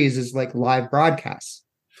 30s, is like live broadcasts.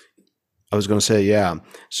 I was going to say, yeah.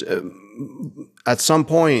 So, at some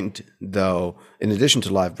point, though, in addition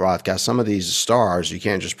to live broadcasts, some of these stars, you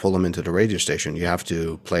can't just pull them into the radio station. You have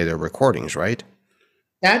to play their recordings, right?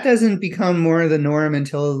 That doesn't become more the norm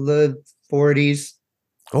until the 40s.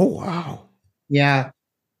 Oh, wow. Yeah.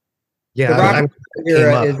 Yeah. The rock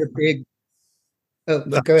era is a big... Oh,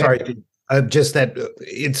 go ahead. Sorry. Just that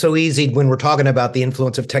it's so easy when we're talking about the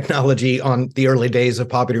influence of technology on the early days of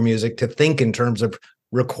popular music to think in terms of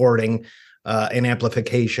recording and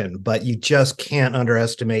amplification, but you just can't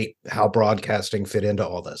underestimate how broadcasting fit into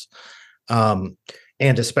all this. And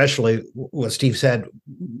especially what Steve said,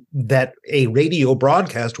 that a radio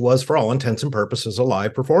broadcast was, for all intents and purposes, a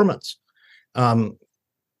live performance.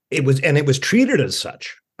 It was treated as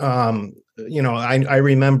such. I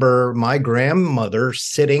remember my grandmother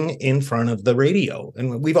sitting in front of the radio,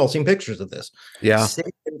 and we've all seen pictures of this. Yeah,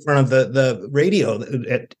 sitting in front of the radio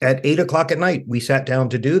at 8 o'clock at night. We sat down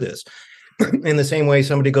to do this. In the same way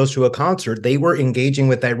somebody goes to a concert, they were engaging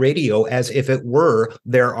with that radio as if it were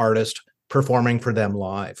their artist performing for them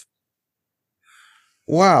live.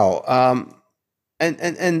 Wow.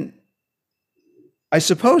 And I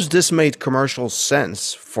suppose this made commercial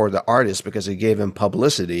sense for the artist because it gave him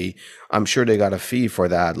publicity. I'm sure they got a fee for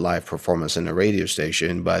that live performance in the radio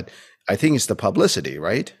station, but I think it's the publicity,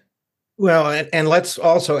 right? Well, and let's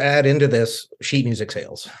also add into this sheet music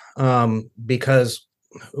sales, because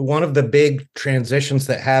one of the big transitions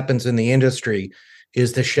that happens in the industry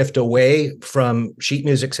is the shift away from sheet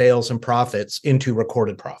music sales and profits into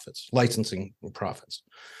recorded profits, licensing profits.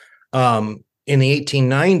 In the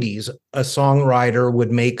 1890s, a songwriter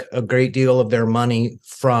would make a great deal of their money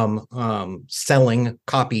from selling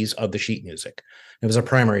copies of the sheet music. It was a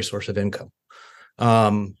primary source of income.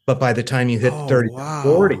 But by the time you hit 30s,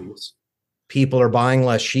 40s, people are buying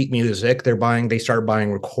less sheet music. They start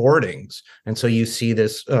buying recordings. And so you see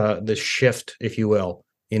this shift, if you will,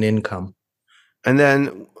 in income. And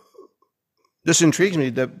then this intrigues me.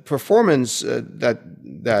 The performance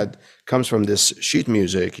that comes from this sheet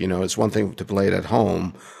music, it's one thing to play it at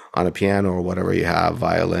home on a piano or whatever you have,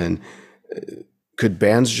 violin. Could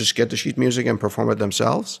bands just get the sheet music and perform it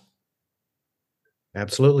themselves?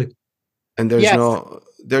 Absolutely. And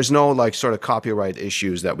there's no like sort of copyright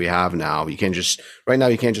issues that we have now. You can't just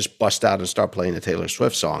bust out and start playing a Taylor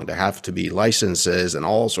Swift song. There have to be licenses and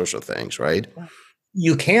all sorts of things, right?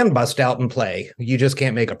 You can bust out and play. You just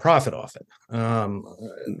can't make a profit off it.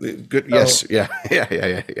 Good. Yes. Yeah.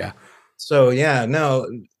 So yeah, no,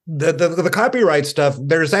 the copyright stuff,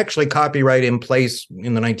 there's actually copyright in place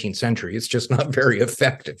in the 19th century. It's just not very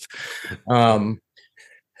effective. No,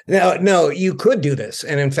 you could do this.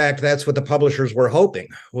 And in fact, that's what the publishers were hoping,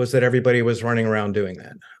 was that everybody was running around doing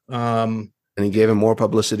that. And he gave him more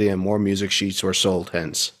publicity and more music sheets were sold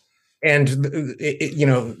hence. And,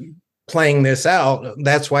 playing this out,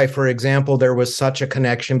 that's why, for example, there was such a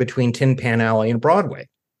connection between Tin Pan Alley and Broadway.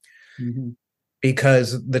 Mm-hmm.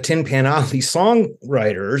 Because the Tin Pan Alley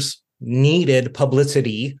songwriters needed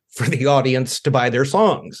publicity for the audience to buy their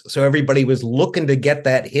songs. So everybody was looking to get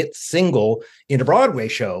that hit single in a Broadway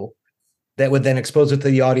show that would then expose it to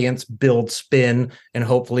the audience, build spin, and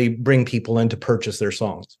hopefully bring people in to purchase their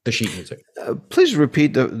songs, the sheet music. Please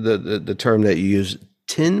repeat the term that you use,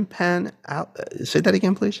 Tin Pan Alley. Say that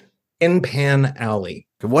again, please. Tin Pan Alley.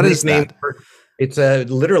 What is that? It's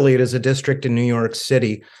literally, it is a district in New York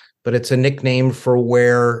City, but it's a nickname for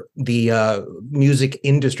where the music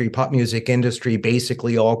industry, pop music industry,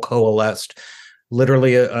 basically all coalesced.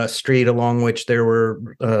 Literally a street along which there were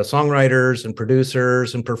songwriters and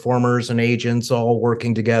producers and performers and agents all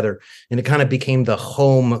working together. And it kind of became the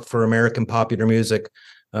home for American popular music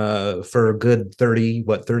for a good 30,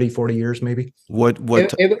 40 years, maybe.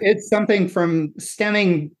 It's something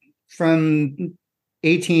stemming from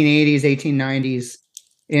 1880s, 1890s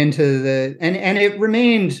into and it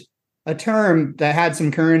remained a term that had some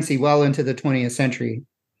currency well into the 20th century,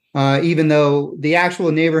 even though the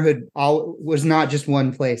actual neighborhood was not just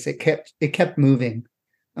one place. It kept moving,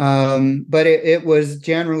 but it was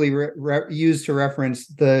generally used to reference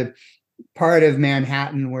the part of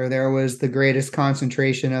Manhattan where there was the greatest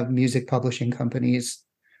concentration of music publishing companies.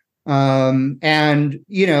 And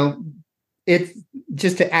it's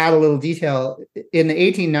just to add a little detail, in the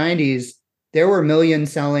 1890s there were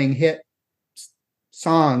million-selling hit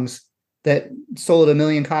songs that sold 1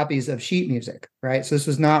 million copies of sheet music, right? So this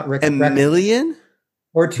was not a million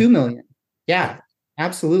or 2 million. Yeah,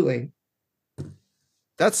 absolutely.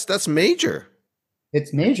 That's major.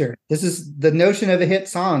 It's major. This is the notion of a hit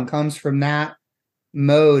song comes from that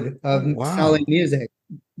mode of selling music.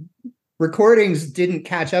 Recordings didn't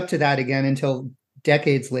catch up to that again until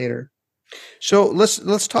decades later. So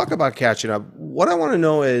let's talk about catching up. What I want to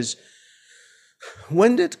know is,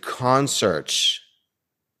 when did concerts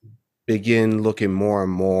begin looking more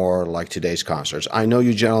and more like today's concerts? I know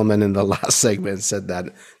you gentlemen in the last segment said that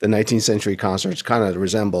the 19th century concerts kind of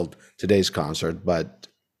resembled today's concert, but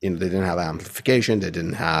they didn't have amplification. They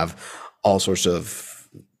didn't have all sorts of,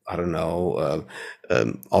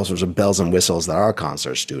 all sorts of bells and whistles that our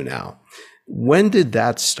concerts do now. When did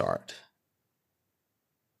that start?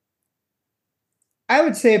 I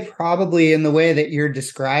would say probably in the way that you're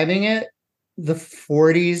describing it, the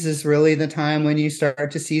 40s is really the time when you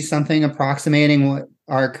start to see something approximating what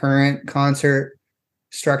our current concert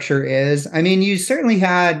structure is. I mean, you certainly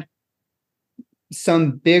had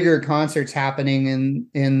some bigger concerts happening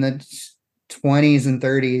in the 20s and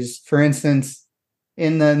 30s. For instance,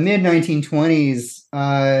 in the mid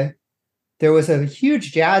 1920s, there was a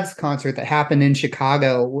huge jazz concert that happened in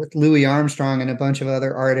Chicago with Louis Armstrong and a bunch of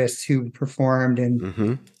other artists who performed.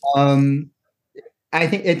 And I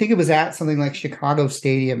think it was at something like Chicago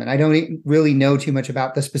Stadium, and I don't really know too much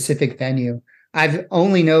about the specific venue. I've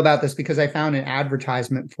only know about this because I found an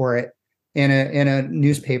advertisement for it in a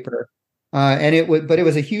newspaper, but it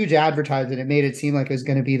was a huge advertisement. It made it seem like it was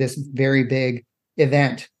going to be this very big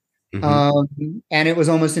event, and it was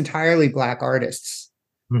almost entirely Black artists,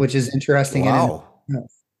 which is interesting. Wow.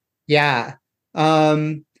 Yeah.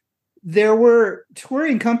 There were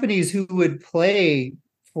touring companies who would play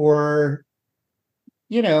for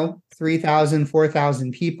 3,000,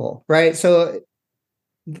 4,000 people, right? So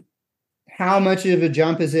how much of a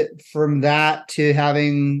jump is it from that to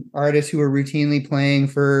having artists who are routinely playing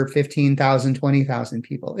for 15,000, 20,000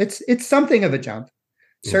 people? It's something of a jump,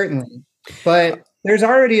 certainly. But there's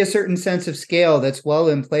already a certain sense of scale that's well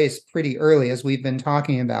in place pretty early, as we've been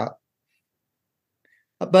talking about.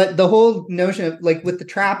 But the whole notion of, like, with the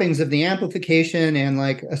trappings of the amplification and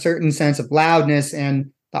like a certain sense of loudness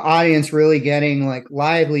and the audience really getting like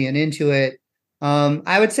lively and into it,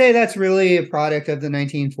 I would say that's really a product of the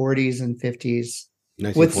 1940s and 50s,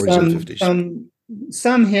 with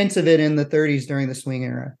some hints of it in the 30s during the swing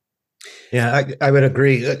era. Yeah, I would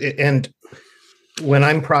agree. And when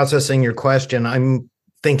I'm processing your question, I'm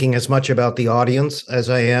thinking as much about the audience as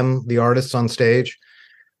I am the artists on stage.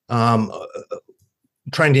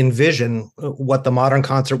 Trying to envision what the modern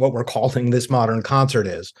concert, what we're calling this modern concert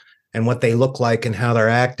is, and what they look like and how they're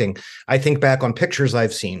acting. I think back on pictures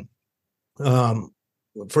I've seen.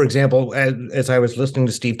 For example, as I was listening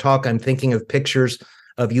to Steve talk, I'm thinking of pictures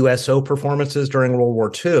of USO performances during World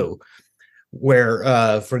War II,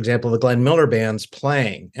 where, for example, the Glenn Miller Band's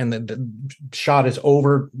playing, and the shot is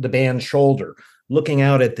over the band's shoulder, looking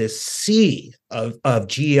out at this sea of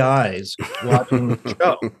GIs watching the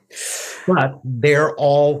show. But they're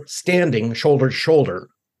all standing shoulder to shoulder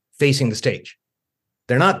facing the stage.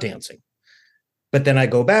 They're not dancing. But then I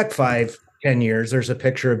go back 5-10 years, there's a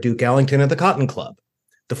picture of Duke Ellington at the Cotton Club.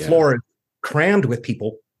 The floor is crammed with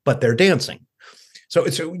people, but they're dancing. So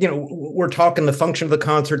it's, we're talking the function of the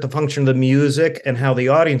concert, the function of the music, and how the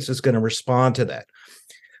audience is going to respond to that.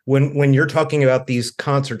 When you're talking about these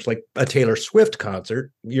concerts, like a Taylor Swift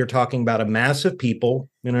concert, you're talking about a mass of people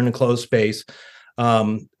in an enclosed space,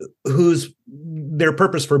 whose their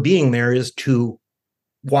purpose for being there is to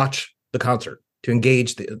watch the concert, to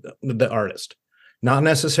engage the artist, not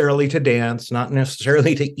necessarily to dance, not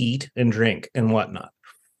necessarily to eat and drink and whatnot.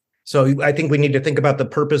 So I think we need to think about the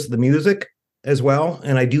purpose of the music as well.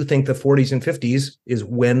 And I do think the 40s and 50s is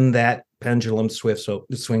when that pendulum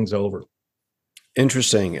swings over.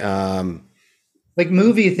 Interesting. Like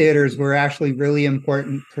movie theaters were actually really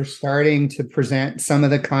important for starting to present some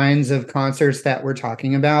of the kinds of concerts that we're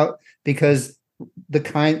talking about, because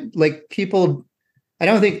people, I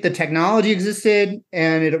don't think the technology existed,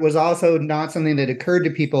 and it was also not something that occurred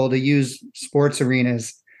to people to use sports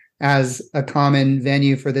arenas as a common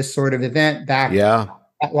venue for this sort of event back that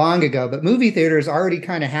long ago. But movie theaters already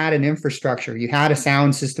kind of had an infrastructure. You had a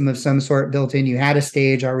sound system of some sort built in. You had a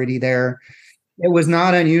stage already there. It was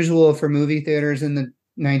not unusual for movie theaters in the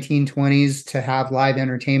 1920s to have live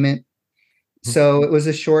entertainment. So it was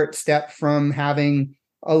a short step from having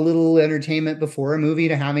a little entertainment before a movie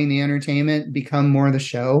to having the entertainment become more the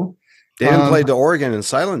show. They didn't play the organ in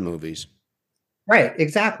silent movies. Right,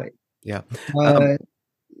 exactly. Yeah.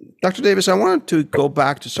 Dr. Davis, I wanted to go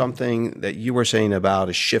back to something that you were saying about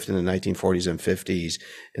a shift in the 1940s and 50s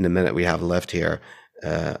in the minute we have left here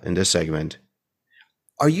in this segment.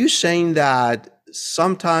 Are you saying that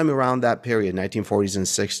sometime around that period, 1940s and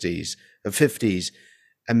 60s, 50s,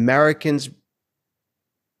 Americans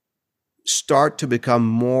start to become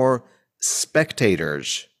more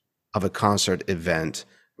spectators of a concert event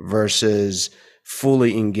versus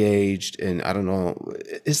fully engaged in, I don't know,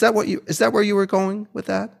 is that where you were going with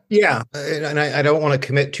that? Yeah. And I don't want to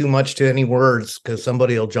commit too much to any words because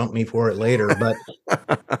somebody will jump me for it later, but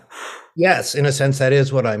yes, in a sense, that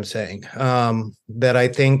is what I'm saying. That I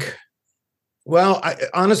think,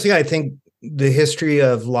 honestly, I think the history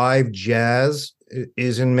of live jazz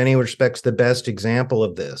is in many respects the best example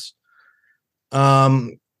of this.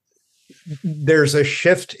 There's a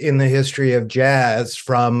shift in the history of jazz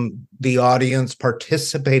from the audience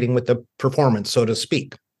participating with the performance, so to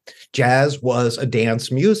speak. Jazz was a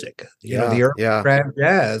dance music. The early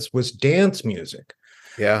jazz was dance music.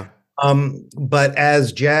 Yeah. But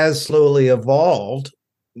as jazz slowly evolved,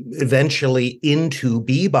 eventually into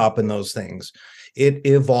bebop and those things, it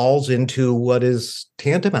evolves into what is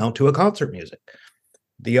tantamount to a concert music.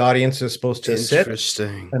 The audience is supposed to sit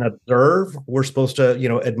and observe. We're supposed to,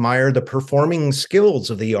 admire the performing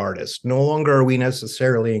skills of the artist. No longer are we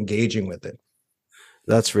necessarily engaging with it.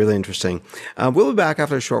 That's really interesting. We'll be back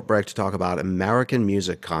after a short break to talk about American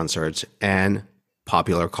music concerts and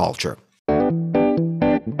popular culture.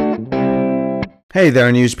 Hey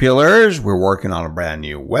there, news peelers. We're working on a brand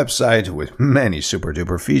new website with many super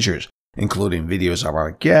duper features, including videos of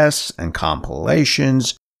our guests and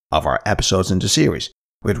compilations of our episodes into series,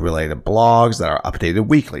 with related blogs that are updated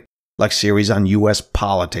weekly, like series on U.S.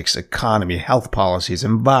 politics, economy, health policies,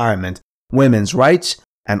 environment, women's rights,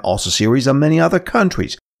 and also series on many other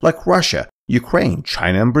countries, like Russia, Ukraine,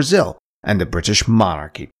 China, and Brazil, and the British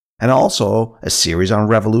monarchy, and also a series on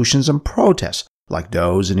revolutions and protests, like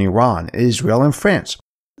those in Iran, Israel, and France.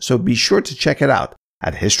 So be sure to check it out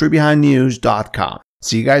at historybehindnews.com.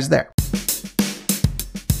 See you guys there.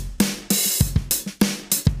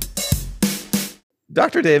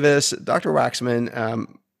 Dr. Davis, Dr. Waxman,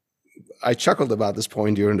 I chuckled about this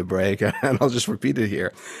point during the break, and I'll just repeat it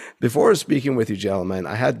here. Before speaking with you gentlemen,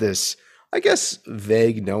 I had this, I guess,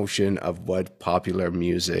 vague notion of what popular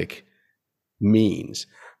music means.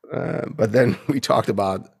 But then we talked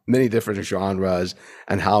about many different genres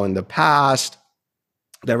and how in the past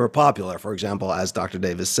they were popular. For example, as Dr.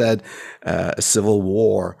 Davis said, a U.S.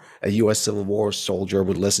 Civil War soldier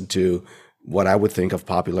would listen to what I would think of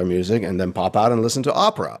popular music and then pop out and listen to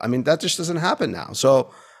opera. I mean, that just doesn't happen now.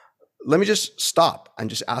 So let me just stop and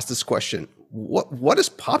just ask this question. What is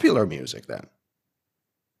popular music then?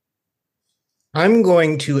 I'm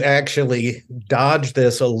going to actually dodge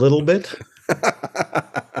this a little bit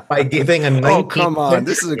by giving a 19th Oh, come on.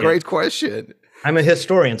 This is a great question. I'm a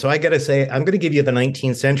historian, so I got to say, I'm going to give you the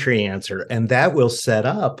 19th century answer, and that will set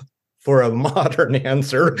up for a modern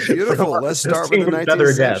answer. Beautiful. Let's start with the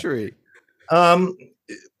 19th century.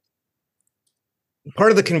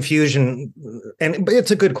 Part of the confusion, and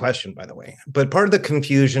it's a good question, by the way, but part of the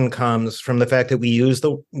confusion comes from the fact that we use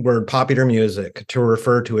the word popular music to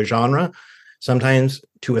refer to a genre, sometimes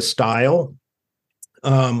to a style.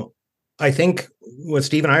 I think what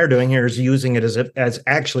Steve and I are doing here is using it as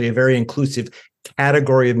actually a very inclusive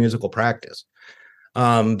category of musical practice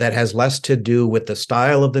that has less to do with the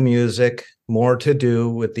style of the music, more to do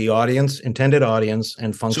with the audience, intended audience,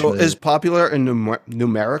 and function. So is popular a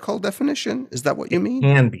numerical definition? Is that what you mean?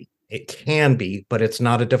 It can be, but it's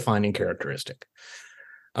not a defining characteristic.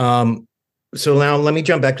 So now let me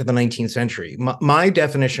jump back to the 19th century. My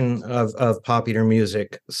definition of popular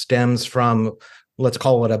music stems from, let's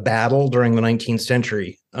call it a battle during the 19th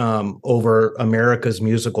century over America's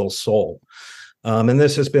musical soul. And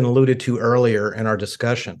this has been alluded to earlier in our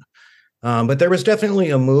discussion. But there was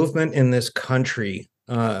definitely a movement in this country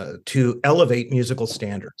to elevate musical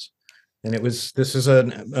standards. And this is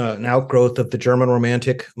an outgrowth of the German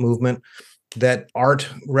Romantic movement, that art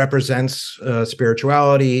represents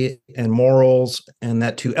spirituality and morals, and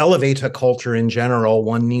that to elevate a culture in general,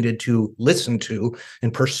 one needed to listen to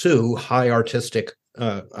and pursue high artistic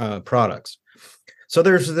products. So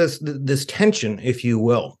there's this tension, if you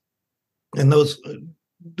will. And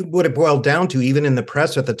what it boiled down to, even in the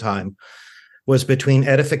press at the time, was between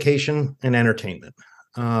edification and entertainment.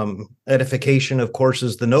 Edification, of course,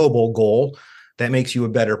 is the noble goal that makes you a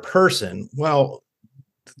better person. Well,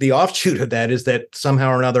 the offshoot of that is that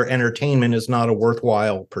somehow or another entertainment is not a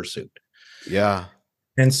worthwhile pursuit. Yeah.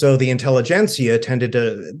 And so the intelligentsia tended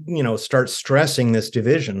to, start stressing this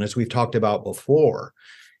division, as we've talked about before.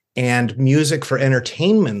 And music for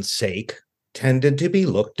entertainment's sake tended to be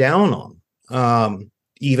looked down on,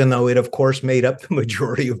 even though it, of course, made up the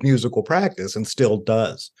majority of musical practice and still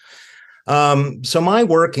does. So my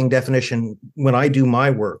working definition, when I do my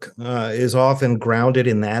work, is often grounded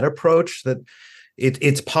in that approach, that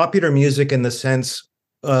it's popular music in the sense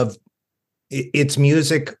of it's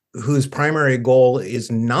music whose primary goal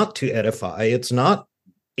is not to edify. It's not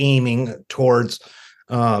aiming towards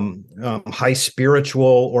high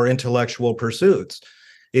spiritual or intellectual pursuits.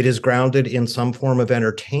 It is grounded in some form of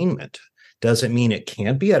entertainment. Doesn't mean it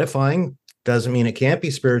can't be edifying, doesn't mean it can't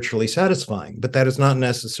be spiritually satisfying, but that is not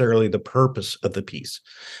necessarily the purpose of the piece.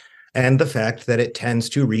 And the fact that it tends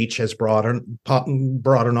to reach as broad an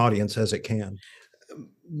audience as it can.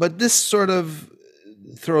 But this sort of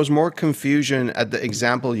throws more confusion at the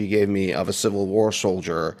example you gave me of a Civil War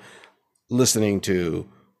soldier listening to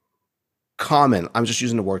common, I'm just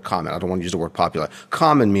using the word common, I don't want to use the word popular,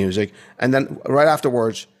 common music, and then right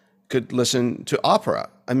afterwards could listen to opera.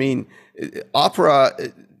 I mean, opera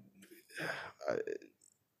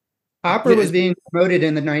was being promoted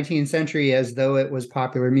in the 19th century as though it was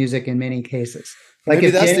popular music in many cases. Like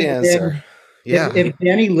maybe that's the answer. If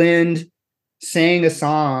Jenny Lind sang a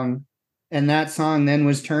song and that song then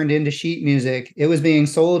was turned into sheet music, it was being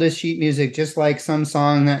sold as sheet music, just like some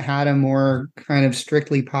song that had a more kind of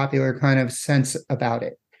strictly popular kind of sense about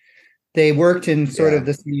it. They worked in sort of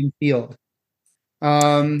the same field.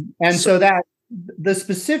 So that the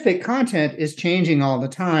specific content is changing all the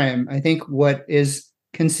time. I think what is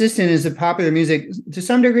consistent is that popular music, to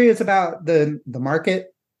some degree, it's about the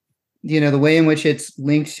market, the way in which it's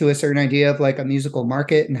linked to a certain idea of like a musical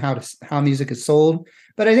market and how music is sold.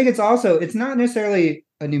 But I think it's not necessarily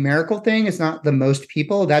a numerical thing. It's not the most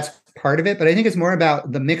people. That's part of it. But I think it's more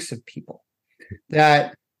about the mix of people,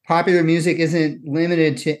 that popular music isn't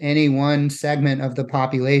limited to any one segment of the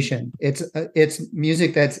population. It's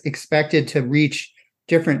music that's expected to reach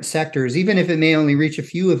different sectors, even if it may only reach a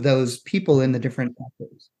few of those people in the different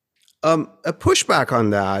sectors. A pushback on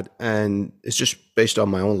that, and it's just based on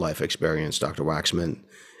my own life experience, Dr. Waxman,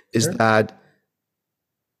 is that,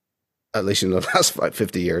 at least in the last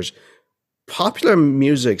 50 years, popular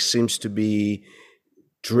music seems to be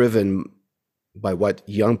driven by what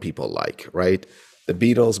young people like, right? The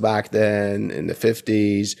Beatles back then in the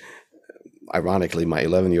 50s. Ironically, my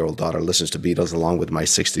 11-year-old daughter listens to Beatles along with my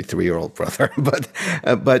 63-year-old brother.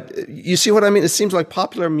 But you see what I mean? It seems like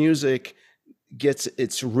popular music gets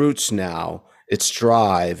its roots now, its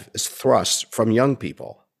drive, its thrust from young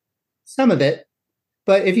people. Some of it.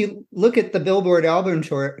 But if you look at the Billboard album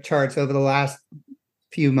charts over the last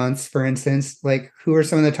few months, for instance, like who are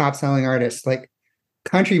some of the top selling artists? Like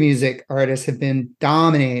country music artists have been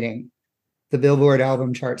dominating the Billboard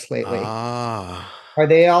album charts lately. Are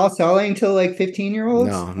they all selling to like 15-year-olds?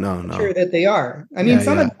 No. I'm sure that they are. I mean,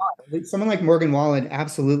 someone like Morgan Wallen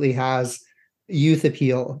absolutely has youth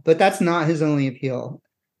appeal, but that's not his only appeal.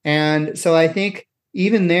 And so I think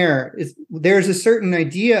even there's a certain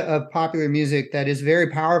idea of popular music that is very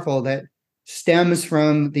powerful that stems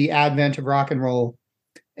from the advent of rock and roll,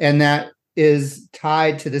 and that is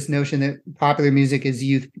tied to this notion that popular music is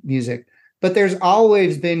youth music. But there's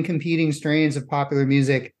always been competing strains of popular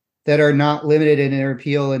music that are not limited in their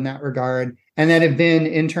appeal in that regard, and that have been,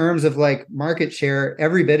 in terms of like market share,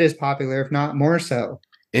 every bit as popular, if not more so.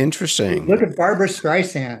 Interesting. Look at Barbra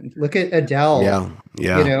Streisand. Look at Adele.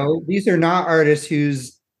 Yeah. You know, these are not artists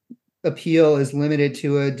whose appeal is limited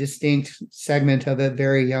to a distinct segment of a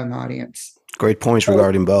very young audience. Great points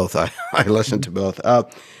regarding both. I listened to both. And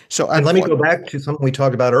let me go back to something we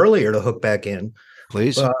talked about earlier to hook back in.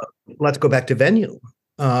 Please. Let's go back to venue.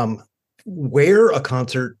 Where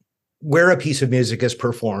a piece of music is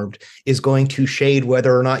performed is going to shade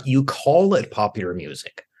whether or not you call it popular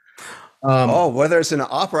music. Whether it's in an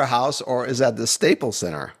opera house or is at the Staples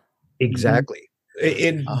Center. Exactly.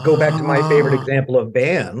 Go back to my favorite example of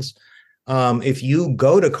bands. If you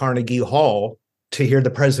go to Carnegie Hall to hear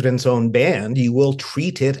the president's own band, you will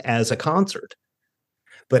treat it as a concert.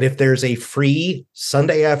 But if there's a free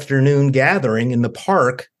Sunday afternoon gathering in the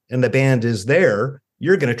park and the band is there,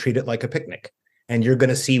 you're going to treat it like a picnic. And you're going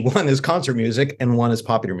to see one as concert music and one as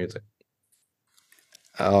popular music.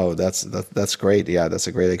 Oh, that's great. Yeah, that's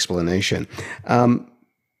a great explanation.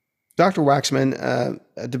 Dr. Waxman,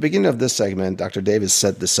 at the beginning of this segment, Dr. Davis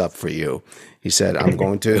set this up for you. He said, I'm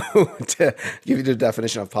going to give you the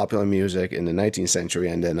definition of popular music in the 19th century,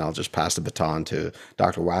 and then I'll just pass the baton to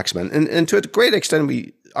Dr. Waxman. And to a great extent,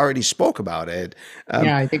 we already spoke about it.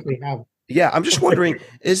 Yeah, I think we have. Yeah, I'm just wondering,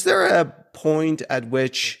 is there a point at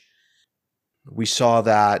which we saw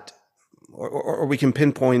that, or we can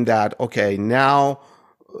pinpoint that, okay, now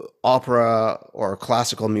opera or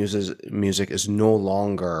classical music is no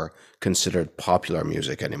longer considered popular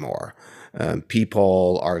music anymore.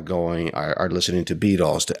 People are listening to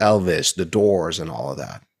Beatles, to Elvis, The Doors, and all of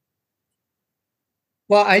that.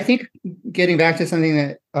 Well, I think getting back to something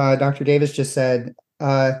that Dr. Davis just said,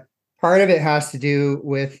 part of it has to do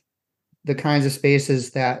with the kinds of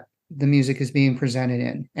spaces that the music is being presented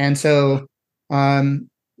in. And so the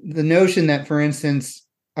notion that, for instance,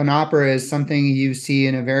 an opera is something you see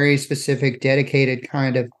in a very specific, dedicated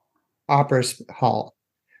kind of opera hall,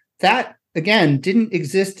 that, again, didn't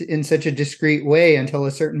exist in such a discrete way until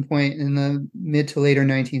a certain point in the mid to later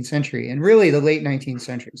 19th century, and really the late 19th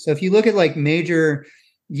century. So if you look at like major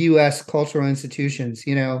U.S. cultural institutions,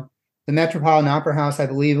 you know, the Metropolitan Opera House, I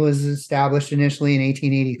believe, was established initially in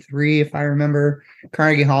 1883, if I remember.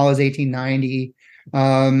 Carnegie Hall is 1890.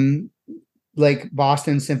 Like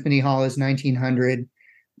Boston Symphony Hall is 1900.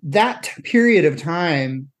 That period of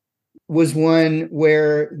time was one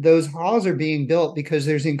where those halls are being built because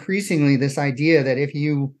there's increasingly this idea that if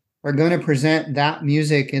you are going to present that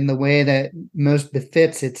music in the way that most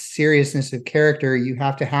befits its seriousness of character, you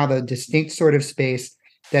have to have a distinct sort of space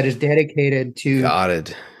that is dedicated to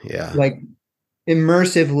like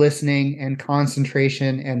immersive listening and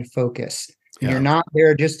concentration and focus. And you're not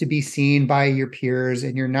there just to be seen by your peers,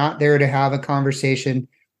 and you're not there to have a conversation.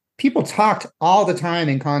 People talked all the time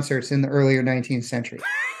in concerts in the earlier 19th century.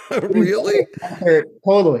 Really?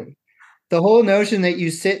 Totally. The whole notion that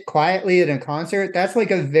you sit quietly at a concert, that's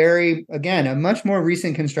like a much more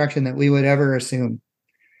recent construction that we would ever assume.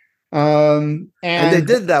 And they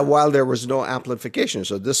did that while there was no amplification.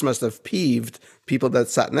 So this must have peeved people that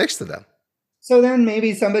sat next to them. So then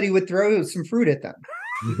maybe somebody would throw some fruit at them,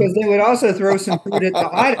 because they would also throw some fruit at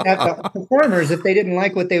the performers if they didn't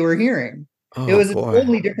like what they were hearing. It was a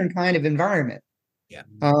totally different kind of environment. Yeah.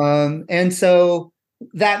 And so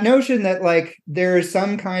that notion that like there is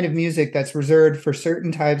some kind of music that's reserved for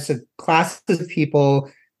certain types of classes of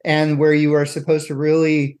people, and where you are supposed to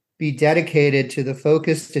really be dedicated to the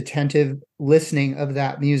focused, attentive listening of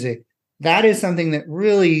that music, that is something that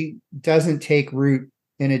really doesn't take root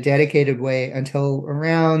in a dedicated way until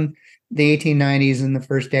around the 1890s and the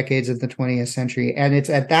first decades of the 20th century. And it's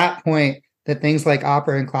at that point that things like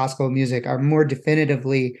opera and classical music are more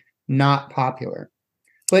definitively not popular.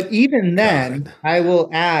 But even then, I will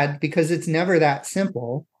add, because it's never that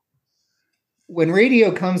simple, when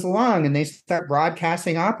radio comes along and they start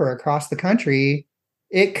broadcasting opera across the country,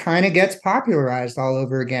 it kind of gets popularized all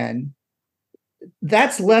over again.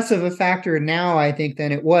 That's less of a factor now, I think,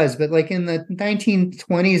 than it was. But like in the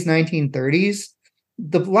 1920s, 1930s,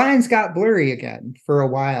 the lines got blurry again for a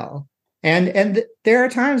while. And there are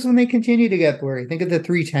times when they continue to get blurry. Think of the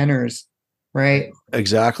three tenors, right?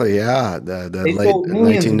 Exactly, yeah. The late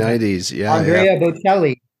 1990s. Yeah. Andrea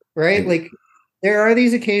Bocelli, right? Like There are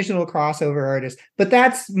these occasional crossover artists, but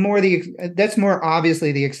that's more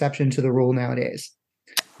obviously the exception to the rule nowadays.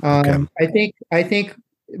 Okay. I think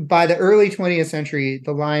by the early 20th century,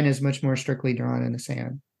 the line is much more strictly drawn in the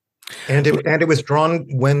sand. And it was drawn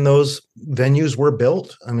when those venues were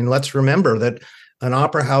built. I mean, let's remember that an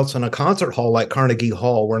opera house and a concert hall like Carnegie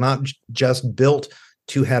Hall were not just built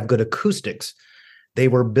to have good acoustics. They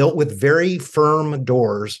were built with very firm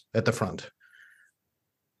doors at the front.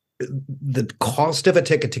 The cost of a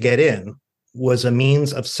ticket to get in was a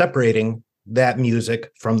means of separating that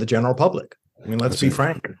music from the general public. I mean, let's be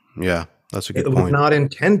frank. Yeah, that's a good point. It was not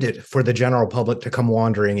intended for the general public to come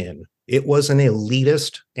wandering in. It was an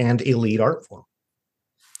elitist and elite art form.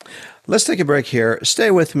 Let's take a break here.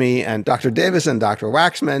 Stay with me and Dr. Davis and Dr.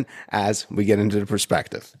 Waxman as we get into the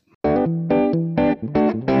perspective.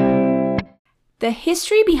 The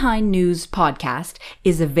History Behind News podcast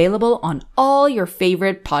is available on all your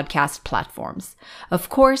favorite podcast platforms. Of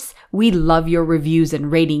course, we love your reviews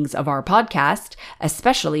and ratings of our podcast,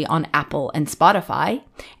 especially on Apple and Spotify.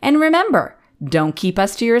 And remember, don't keep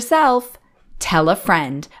us to yourself. Tell a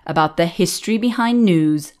friend about the History Behind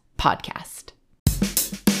News podcast.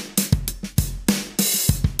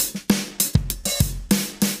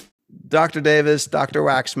 Dr. Davis, Dr.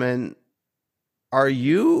 Waxman, are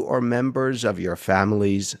you or members of your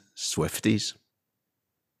families Swifties?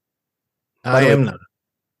 I am not.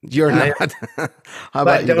 You're not. How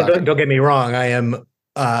about you? Don't get me wrong. I am.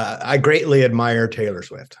 I greatly admire Taylor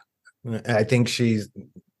Swift. I think she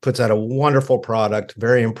puts out a wonderful product.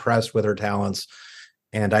 Very impressed with her talents,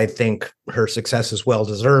 and I think her success is well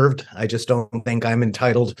deserved. I just don't think I'm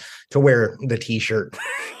entitled to wear the T-shirt.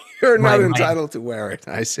 You're not entitled to wear it.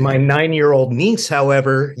 I see. My 9-year-old niece,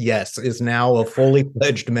 however, yes, is now a fully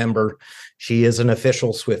pledged member. She is an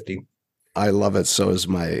official Swiftie. I love it. So is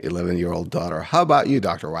my 11-year-old daughter. How about you,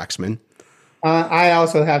 Dr. Waxman? I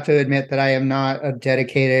also have to admit that I am not a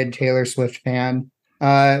dedicated Taylor Swift fan.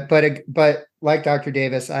 But like Dr.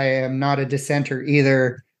 Davis, I am not a dissenter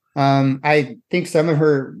either. I think some of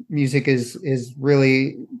her music is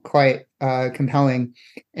really quite compelling,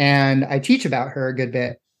 and I teach about her a good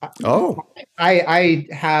bit. Oh, I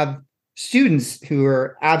have students who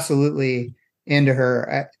are absolutely into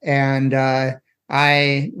her, and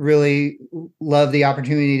I really love the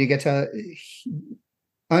opportunity to get to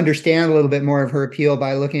understand a little bit more of her appeal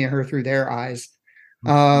by looking at her through their eyes.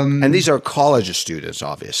 And these are college students,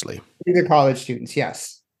 obviously. These are college students,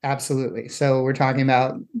 yes, absolutely. So we're talking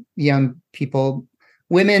about young people,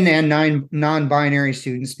 women and non-binary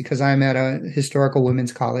students, because I'm at a historical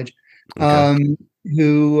women's college. Okay.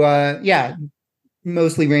 Who,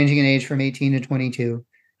 mostly ranging in age from 18 to 22.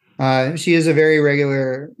 She is a very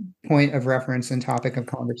regular point of reference and topic of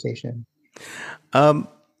conversation. I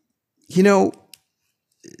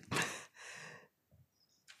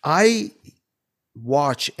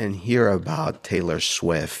watch and hear about Taylor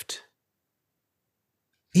Swift,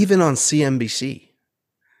 even on CNBC.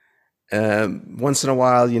 Once in a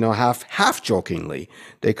while, half jokingly,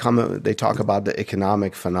 they talk about the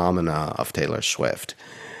economic phenomena of Taylor Swift,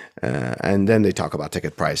 and then they talk about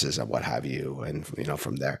ticket prices and what have you, and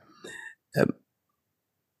from there.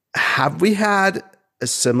 Have we had a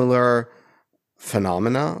similar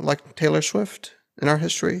phenomena like Taylor Swift in our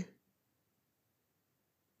history?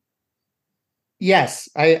 Yes,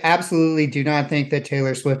 I absolutely do not think that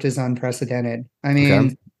Taylor Swift is unprecedented. I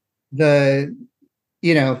mean, the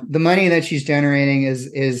money that she's generating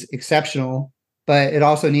is exceptional, but it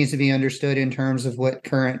also needs to be understood in terms of what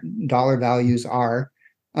current dollar values are.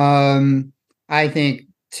 I think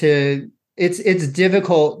it's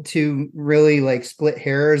difficult to really split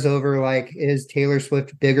hairs over is Taylor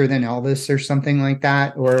Swift bigger than Elvis or something like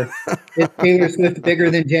that, or is Taylor Swift bigger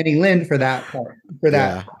than Jenny Lind for that part,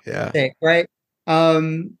 sake, right?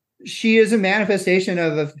 She is a manifestation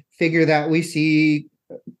of a figure that we see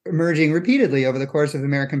emerging repeatedly over the course of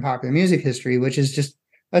American popular music history, which is just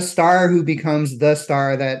a star who becomes the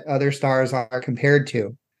star that other stars are compared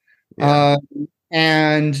to. Yeah.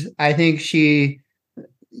 And I think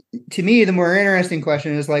to me, the more interesting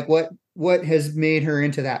question is what has made her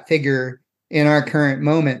into that figure in our current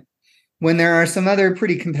moment, when there are some other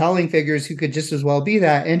pretty compelling figures who could just as well be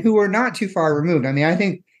that, and who are not too far removed. I mean, I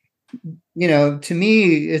think, to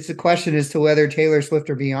me, it's a question as to whether Taylor Swift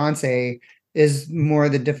or Beyonce is more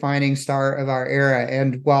the defining star of our era.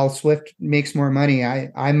 And while Swift makes more money,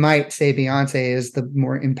 I might say Beyonce is the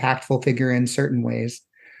more impactful figure in certain ways.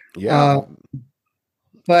 Yeah.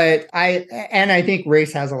 But I think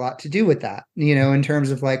race has a lot to do with that, in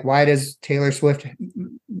terms of why does Taylor Swift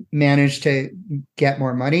manage to get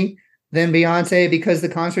more money? than Beyonce because the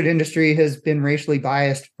concert industry has been racially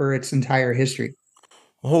biased for its entire history.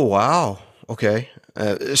 Oh, wow. Okay.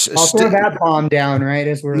 I'll throw that bomb down, right?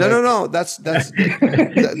 As we're no. That's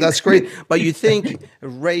great. But you think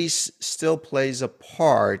race still plays a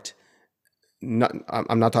part? Not,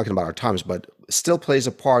 I'm not talking about our times, but still plays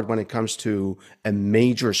a part when it comes to a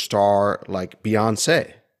major star like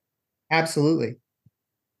Beyonce. Absolutely.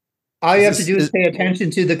 All you have to do is pay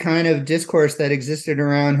attention to the kind of discourse that existed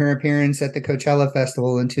around her appearance at the Coachella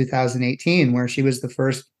Festival in 2018, where she was the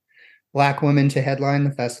first Black woman to headline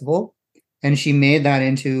the festival. And she made that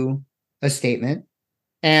into a statement.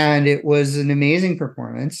 And it was an amazing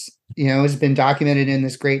performance. You know, it's been documented in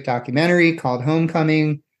this great documentary called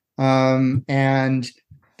Homecoming. And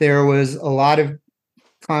there was a lot of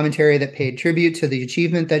commentary that paid tribute to the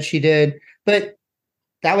achievement that she did. But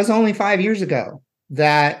that was only 5 years ago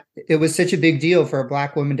that it was such a big deal for a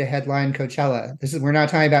Black woman to headline Coachella. We're not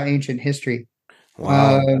talking about ancient history.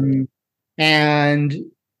 Wow. And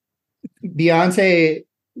Beyonce,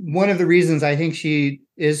 one of the reasons I think she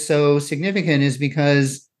is so significant is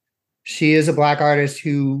because she is a Black artist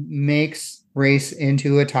who makes race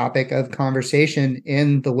into a topic of conversation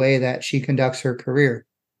in the way that she conducts her career.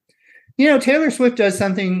 You know, Taylor Swift does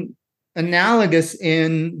something analogous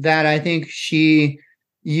in that I think she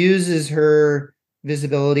uses her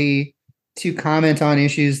visibility to comment on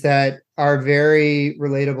issues that are very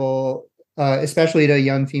relatable, especially to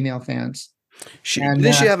young female fans.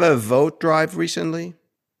 Did she have a vote drive recently?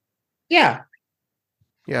 Yeah.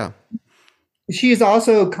 Yeah. She's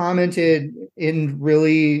also commented in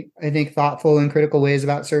really, I think, thoughtful and critical ways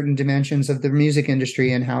about certain dimensions of the music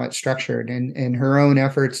industry and how it's structured, and her own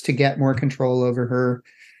efforts to get more control over her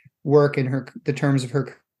work and the terms of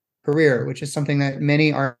her career, which is something that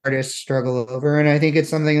many artists struggle over. And I think it's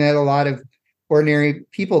something that a lot of ordinary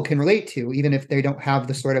people can relate to, even if they don't have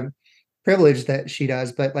the sort of privilege that she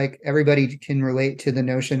does. But like everybody can relate to the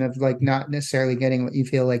notion of like not necessarily getting what you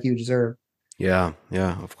feel like you deserve. Yeah,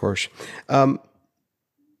 of course.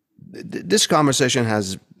 This conversation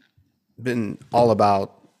has been all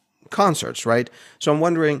about concerts, right? So I'm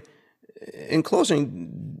wondering, in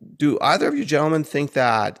closing, do either of you gentlemen think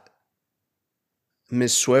that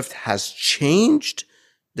Ms. Swift has changed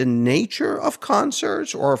the nature of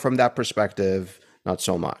concerts, or from that perspective, not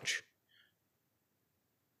so much?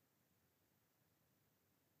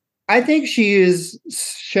 I think she is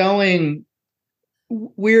showing,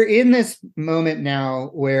 we're in this moment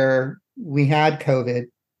now where we had COVID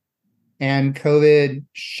and COVID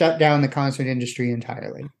shut down the concert industry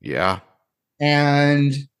entirely. Yeah.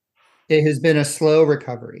 And it has been a slow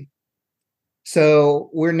recovery. So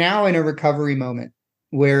we're now in a recovery moment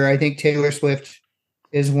where I think Taylor Swift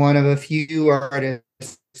is one of a few artists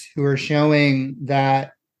who are showing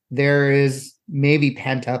that there is maybe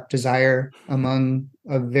pent up desire among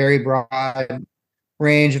a very broad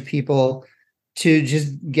range of people to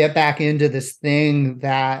just get back into this thing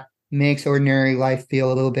that makes ordinary life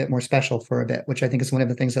feel a little bit more special for a bit, which I think is one of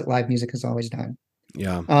the things that live music has always done.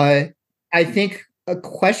 Yeah. I think a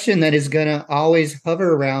question that is going to always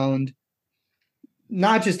hover around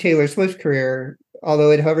not just Taylor Swift's career,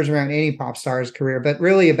 although it hovers around any pop star's career, but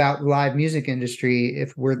really about the live music industry,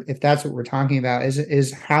 if that's what we're talking about,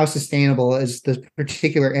 is how sustainable is the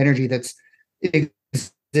particular energy that's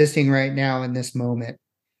existing right now in this moment.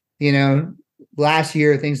 You know, last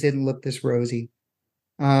year things didn't look this rosy.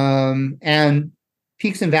 And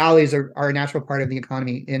peaks and valleys are a natural part of the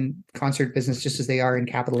economy in concert business, just as they are in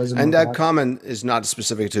capitalism. And that comment is not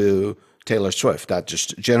specific to Taylor Swift, that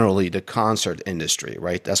just generally the concert industry,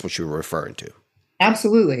 right? That's what you were referring to.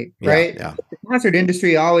 Absolutely. Right. Yeah. The concert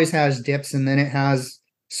industry always has dips and then it has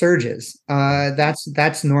surges.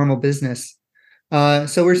 That's normal business.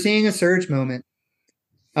 So we're seeing a surge moment.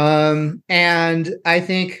 And I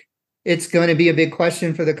think it's going to be a big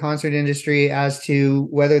question for the concert industry as to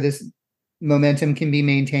whether this momentum can be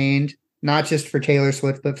maintained, not just for Taylor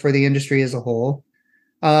Swift, but for the industry as a whole.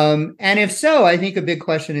 And if so, I think a big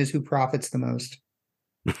question is who profits the most.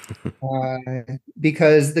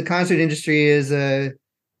 Because the concert industry is a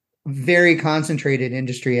very concentrated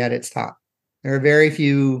industry at its top. There are very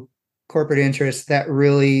few corporate interests that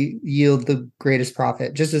really yield the greatest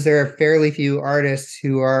profit, just as there are fairly few artists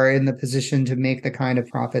who are in the position to make the kind of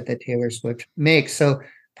profit that Taylor Swift makes. So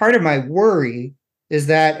part of my worry is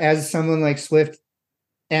that as someone like Swift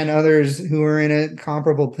and others who are in a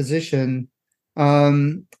comparable position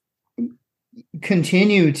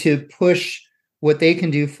continue to push what they can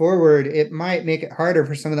do forward, it might make it harder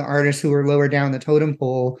for some of the artists who are lower down the totem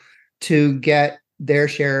pole to get their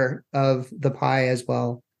share of the pie as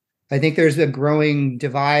well. I think there's a growing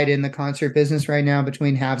divide in the concert business right now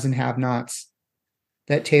between haves and have-nots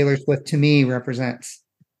that Taylor Swift, to me, represents.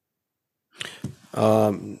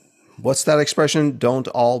 What's that expression? Don't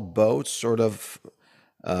all boats sort of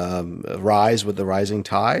rise with the rising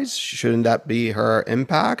tides? Shouldn't that be her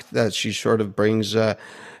impact, that she sort of brings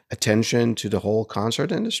attention to the whole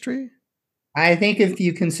concert industry? I think if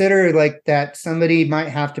you consider like that somebody might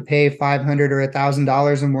have to pay $500 or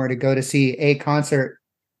 $1,000 or more to go to see a concert,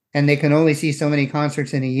 and they can only see so many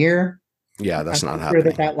concerts in a year. Yeah, that's not sure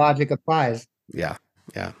happening. that logic applies. Yeah,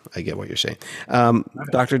 I get what you're saying.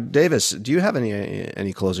 Dr. Davis, do you have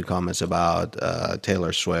any closing comments about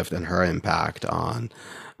Taylor Swift and her impact on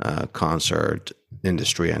concert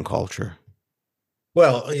industry and culture?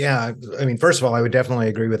 Well, yeah. I mean, first of all, I would definitely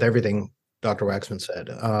agree with everything Dr. Waxman said.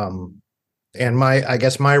 And I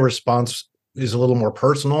guess my response is a little more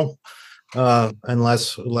personal and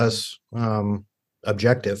less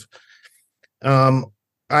objective. I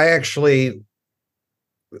actually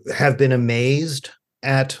have been amazed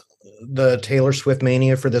at the Taylor Swift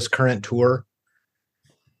mania for this current tour.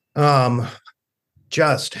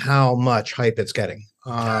 Just how much hype it's getting.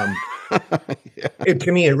 Yeah.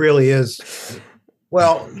 To me, it really is.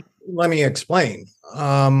 Well, let me explain.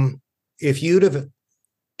 If you'd have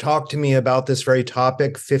talked to me about this very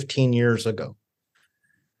topic 15 years ago,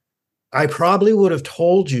 I probably would have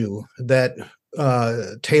told you that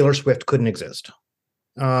Taylor Swift couldn't exist.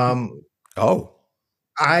 I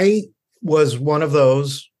was one of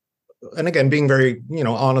those, and again, being very,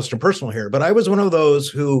 honest and personal here, but I was one of those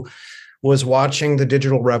who was watching the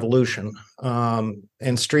digital revolution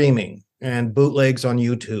and streaming and bootlegs on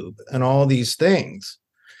YouTube and all these things.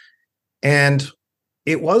 And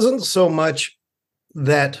it wasn't so much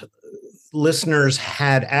that listeners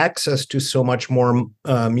had access to so much more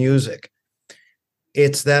music.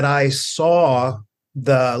 It's that I saw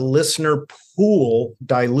the listener pool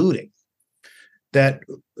diluting, that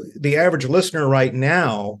the average listener right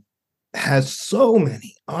now has so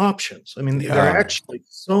many options. I mean, there are actually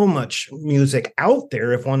so much music out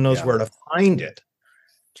there if one knows where to find it.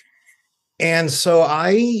 And so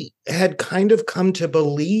I had kind of come to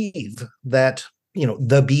believe that,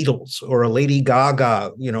 the Beatles or a Lady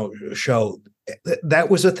Gaga, show, that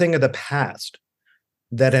was a thing of the past,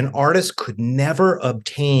 that an artist could never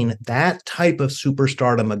obtain that type of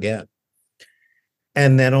superstardom again.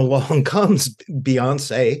 And then along comes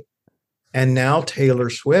Beyonce and now Taylor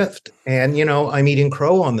Swift. And, I'm eating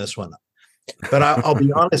crow on this one. But I'll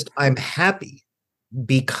be honest, I'm happy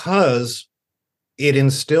because it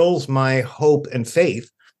instills my hope and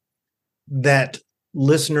faith that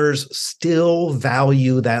listeners still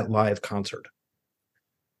value that live concert,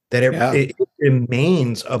 that it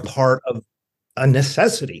remains a part of a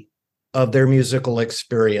necessity of their musical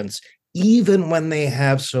experience, even when they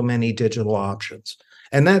have so many digital options.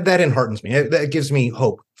 And that enheartens me. That gives me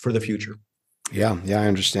hope for the future. Yeah, I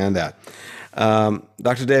understand that.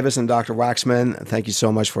 Dr. Davis and Dr. Waxman, thank you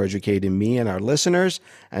so much for educating me and our listeners.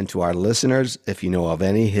 And to our listeners, if you know of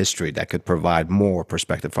any history that could provide more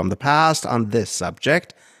perspective from the past on this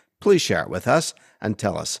subject, please share it with us and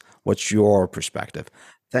tell us what's your perspective.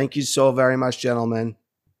 Thank you so very much, gentlemen.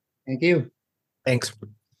 Thank you. Thanks.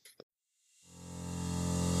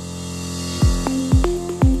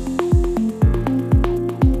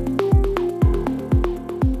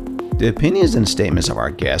 The opinions and statements of our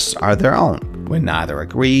guests are their own. We neither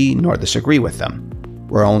agree nor disagree with them.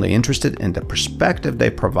 We're only interested in the perspective they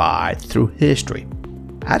provide through history.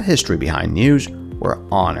 At History Behind News, we're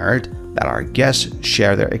honored that our guests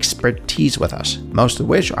share their expertise with us, most of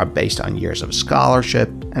which are based on years of scholarship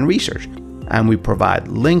and research, and we provide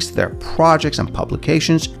links to their projects and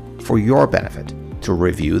publications for your benefit to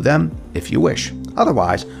review them if you wish.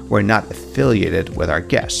 Otherwise, we're not affiliated with our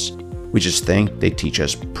guests. We just think they teach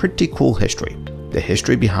us pretty cool history, the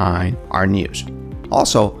history behind our news.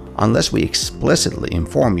 Also, unless we explicitly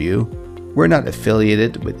inform you, we're not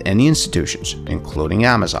affiliated with any institutions, including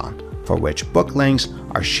Amazon, for which book links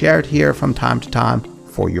are shared here from time to time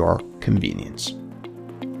for your convenience.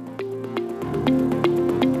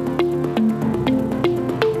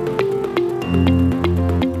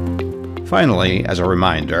 Finally, as a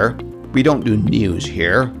reminder, we don't do news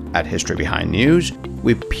here at History Behind News.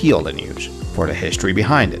 We peel the news for the history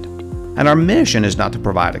behind it. And our mission is not to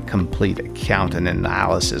provide a complete account and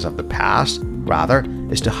analysis of the past, rather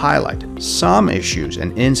is to highlight some issues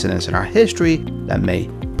and incidents in our history that may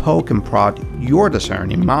poke and prod your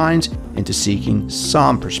discerning minds into seeking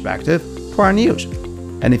some perspective for our news.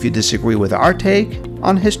 And if you disagree with our take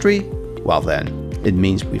on history, well then, it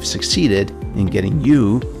means we've succeeded in getting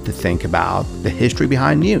you to think about the history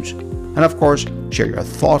behind news. And of course, share your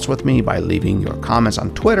thoughts with me by leaving your comments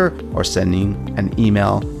on Twitter or sending an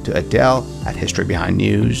email to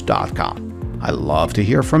adele@historybehindnews.com. I love to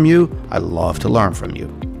hear from you. I love to learn from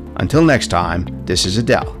you. Until next time, this is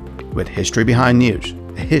Adele with History Behind News,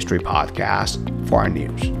 a history podcast for our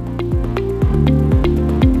news.